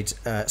alongside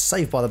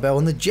Saved by the Bell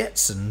and the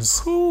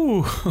Jetsons.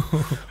 Ooh.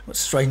 What a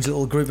strange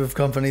little group of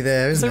company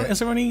there, isn't it? Is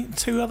there only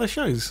 2 other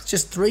shows?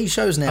 Just 3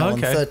 shows now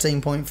on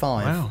 13.5.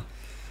 Wow.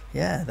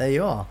 Yeah, there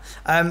you are.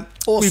 Awesome.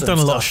 We've done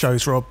a lot of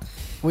shows, Rob.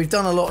 We've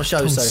done a lot of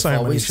shows so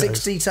far. We've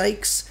shows. 60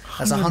 takes.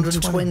 That's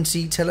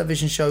 120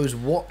 television shows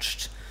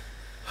watched.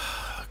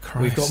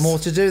 Christ. We've got more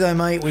to do, though,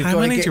 mate. How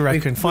many do you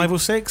reckon? 5 or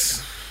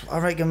 6? I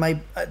reckon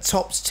maybe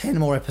tops 10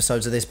 more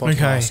episodes of this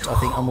podcast, I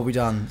think, and we'll be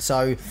done.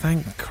 So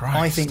thank Christ.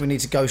 I think we need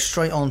to go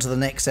straight on to the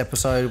next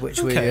episode,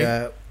 which will be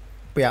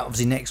out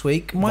obviously next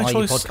week. My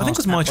choice. I think it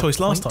was my choice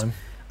last time.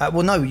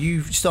 Well, no,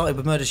 you started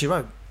with Murder, She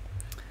Wrote.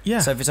 Yeah.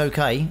 So if it's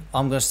okay,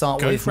 I'm going to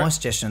start with my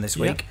suggestion this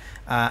week,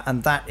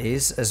 and that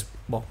is, as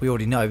well, we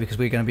already know because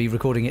we're going to be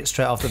recording it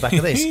straight off the back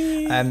of this.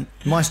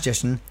 My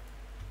suggestion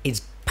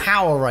is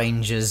Power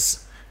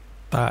Rangers.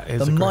 That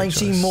is the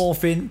Mighty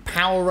Morphin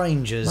Power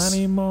Rangers.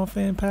 Mighty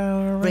Morphin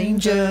Power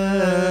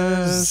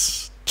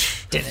Rangers.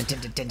 Can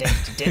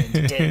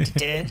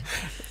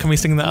we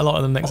sing that a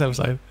lot in the next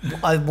episode?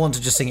 I want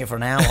to just sing it for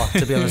an hour,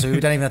 to be honest with you. We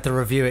don't even have to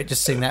review it,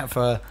 just sing that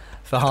for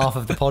half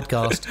of the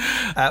podcast.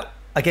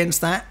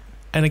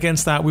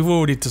 Against that, we've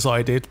already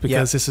decided,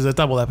 because this is a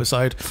double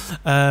episode.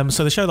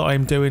 So the show that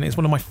I'm doing is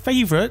one of my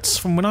favourites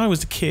from when I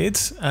was a kid,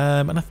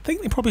 and I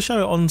think they probably show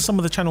it on some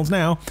of the channels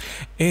now.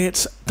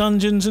 It's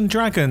Dungeons and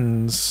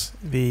Dragons,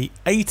 the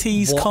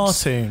 80s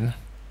cartoon.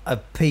 A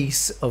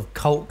piece of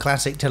cult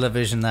classic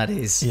television that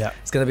is. Yeah,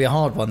 it's going to be a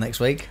hard one next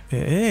week.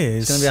 It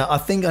is. It's going to be. I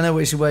think I know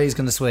which way he's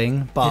going to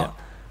swing, but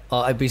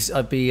I'd be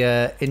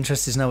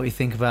interested to know what you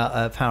think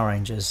about Power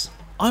Rangers.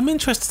 I'm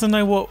interested to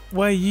know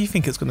where you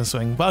think it's going to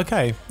swing, but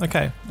okay. All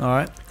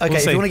right. Okay,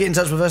 if you want to get in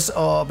touch with us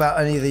or about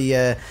any of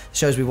the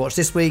shows we watched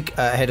this week,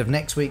 ahead of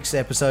next week's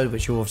episode,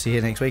 which you'll obviously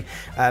hear next week,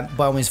 by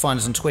all means find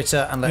us on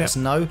Twitter and let us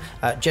know.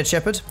 Jed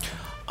Shepherd.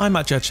 I'm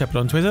at Jed Shepherd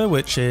on Twitter,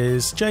 which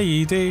is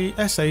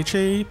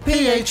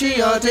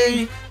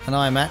JEDSHEPHERD. And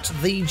I'm at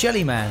The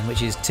Jellyman,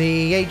 which is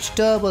THEE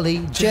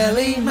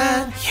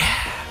Jellyman.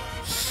 Yeah.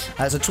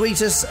 So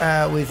tweet us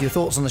with your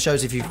thoughts on the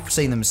shows if you've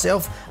seen them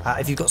yourself.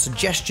 If you've got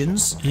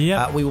suggestions,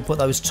 we will put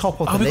those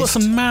top of the list. We've got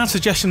some mad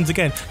suggestions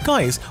again.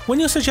 Guys, when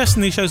you're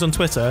suggesting these shows on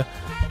Twitter,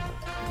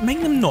 make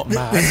them not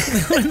mad.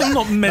 Make them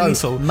not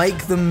mental. No,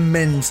 make them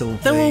mental,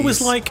 please. They're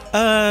always like,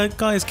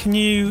 guys, can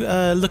you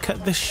look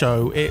at this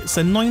show? It's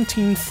a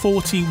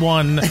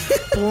 1941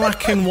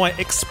 black and white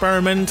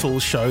experimental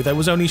show that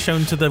was only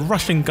shown to the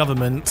Russian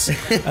government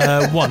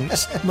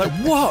once. I'm like,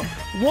 what?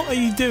 What are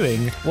you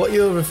doing? What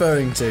you're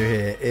referring to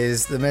here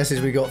is the message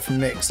we got from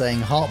Nick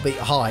saying Heartbeat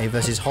High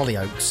versus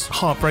Hollyoaks.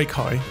 Heartbreak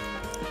High.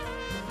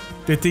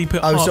 Did he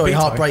put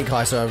Heartbreak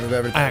High. So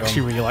I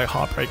actually really like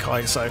Heartbreak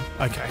High, so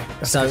okay.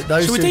 So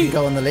those two can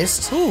go on the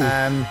list.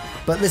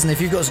 But listen,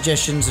 if you've got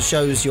suggestions of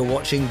shows you're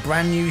watching,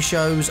 brand new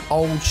shows,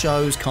 old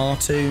shows,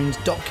 cartoons,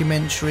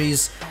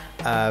 documentaries,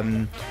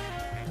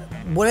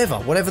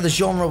 whatever the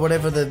genre,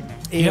 whatever the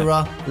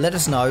era, let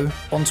us know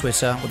on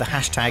Twitter with the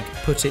hashtag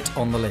Put It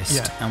On The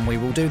List, and we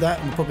will do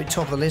that. We'll put it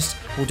top of the list.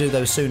 We'll do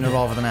those sooner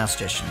rather than our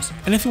suggestions.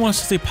 And if you want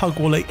us to do Pug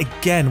Wall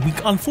again,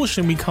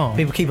 unfortunately we can't.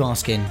 People keep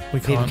asking.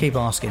 People keep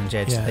asking,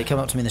 Jed. They come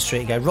up to me in the street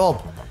and go,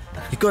 Rob,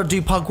 you've got to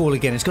do Pug Wall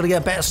again. It's got to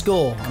get a better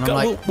score. And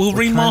I'm like, we'll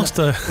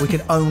remaster. We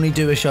can only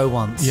do a show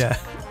once. Yeah.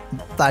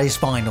 That is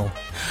final.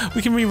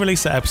 We can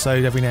re-release that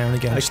episode every now and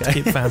again just to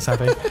keep the fans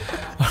happy.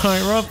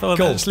 Alright, Rob, that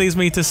just leaves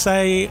me to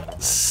say,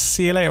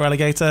 see you later,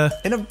 alligator.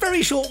 In a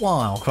very short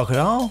while,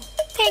 crocodile.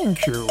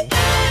 Thank you.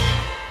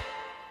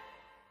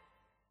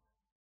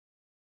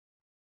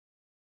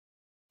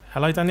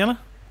 Hello, Daniela?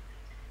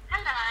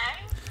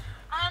 Hello.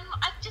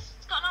 I've just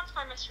got an answer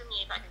phone message from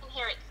you, but I can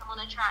hear it because I'm on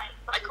a train.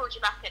 But I called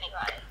you back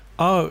anyway.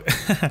 Oh,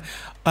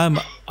 I'm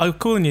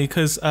calling you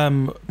because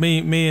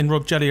me and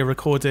Rob Jelly are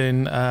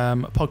recording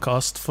a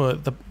podcast for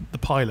the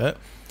pilot,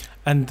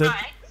 and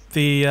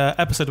the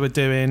episode we're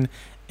doing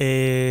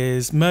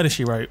is Murder,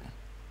 She Wrote.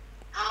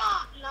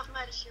 Love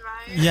Murder, She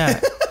Wrote. Yeah,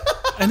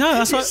 I know.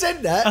 That's what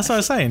said that. That's what I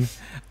was saying. Did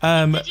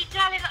you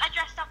tell him that I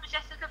dressed up as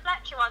Jessica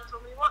Fletcher once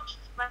when we watched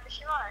Murder,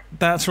 She Wrote?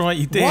 That's right,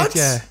 you did. What?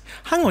 Yeah.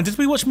 Hang on, did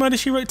we watch Murder,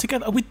 She Wrote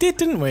together? We did,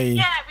 didn't we?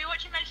 Yeah, we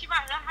watched Murder, She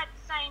Wrote, and I had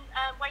the same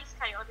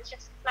waistcoat on as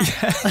Jessica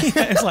Fletcher.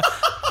 Yeah, it's like,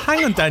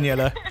 hang on,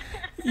 Daniela.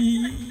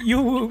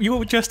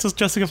 You're just as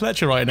Jessica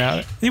Fletcher right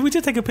now. We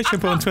did take a picture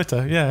and put it on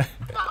Twitter, yeah.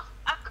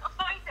 I've got a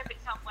photo of it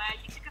somewhere.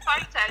 You took a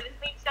photo and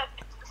it's me standing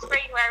next to the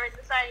screen wearing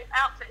the same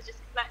outfit as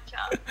Jessica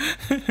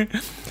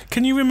Fletcher.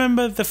 Can you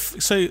remember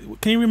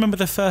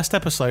the first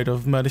episode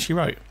of Murder, She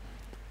Wrote?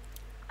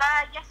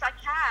 Yes, I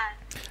can.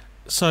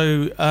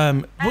 So,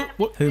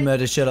 Who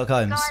murdered Sherlock The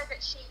Holmes? guy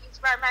that she's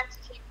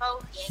romantically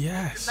involved in,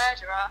 Yes. the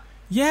murderer.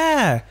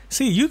 Yeah.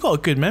 See, you got a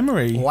good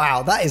memory.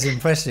 Wow, that is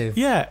impressive.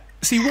 Yeah.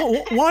 See,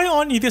 why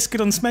aren't you this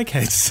good on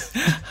SMEGHEADS?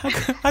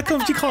 How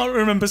come you can't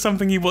remember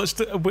something you watched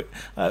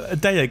a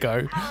day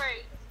ago?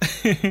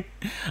 Harry.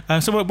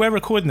 So we're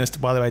recording this,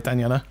 by the way,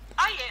 Daniela.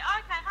 Are you?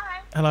 Okay,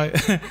 hi. Hello.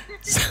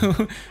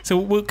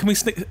 So can we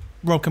stick?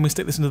 Rob, can we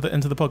stick this into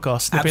the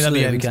podcast? Absolutely, at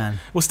the end. we can.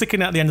 We'll stick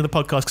it at the end of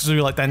the podcast because we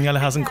were like Daniela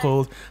hasn't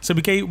called, so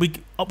we gave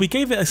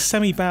it a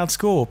semi-bad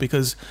score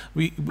because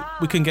we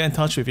couldn't get in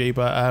touch with you,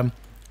 but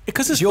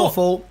because It's your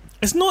fault.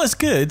 It's not as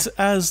good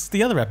as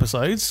the other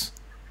episodes.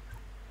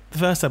 The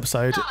first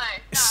episode,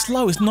 it's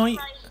slow. It's not night.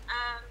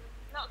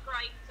 Not a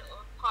great sort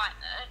of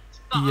pilot,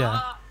 but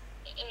Yeah.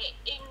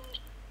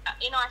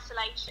 In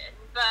isolation,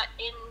 but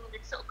in the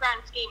sort of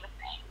grand scheme of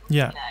things,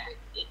 Yeah.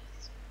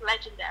 it's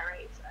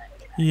legendary. So,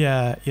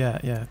 Yeah,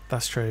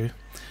 that's true.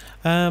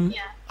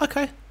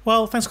 Okay,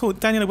 well, thanks for calling.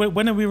 Daniela,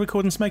 when are we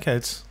recording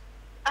SMEGHEADS?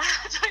 I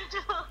don't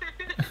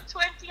know.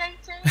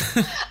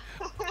 2018.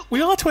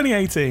 We are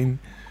 2018.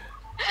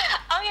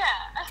 Oh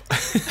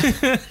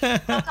yeah.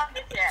 Well done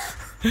this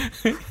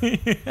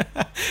year.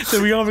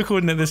 So we are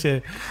recording it this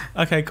year.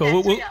 Okay, cool.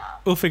 Yes, we'll we are.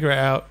 we'll figure it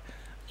out.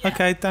 Yeah.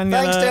 Okay,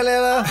 Daniela. Thanks,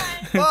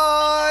 Daniela.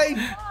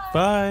 Bye.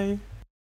 Bye.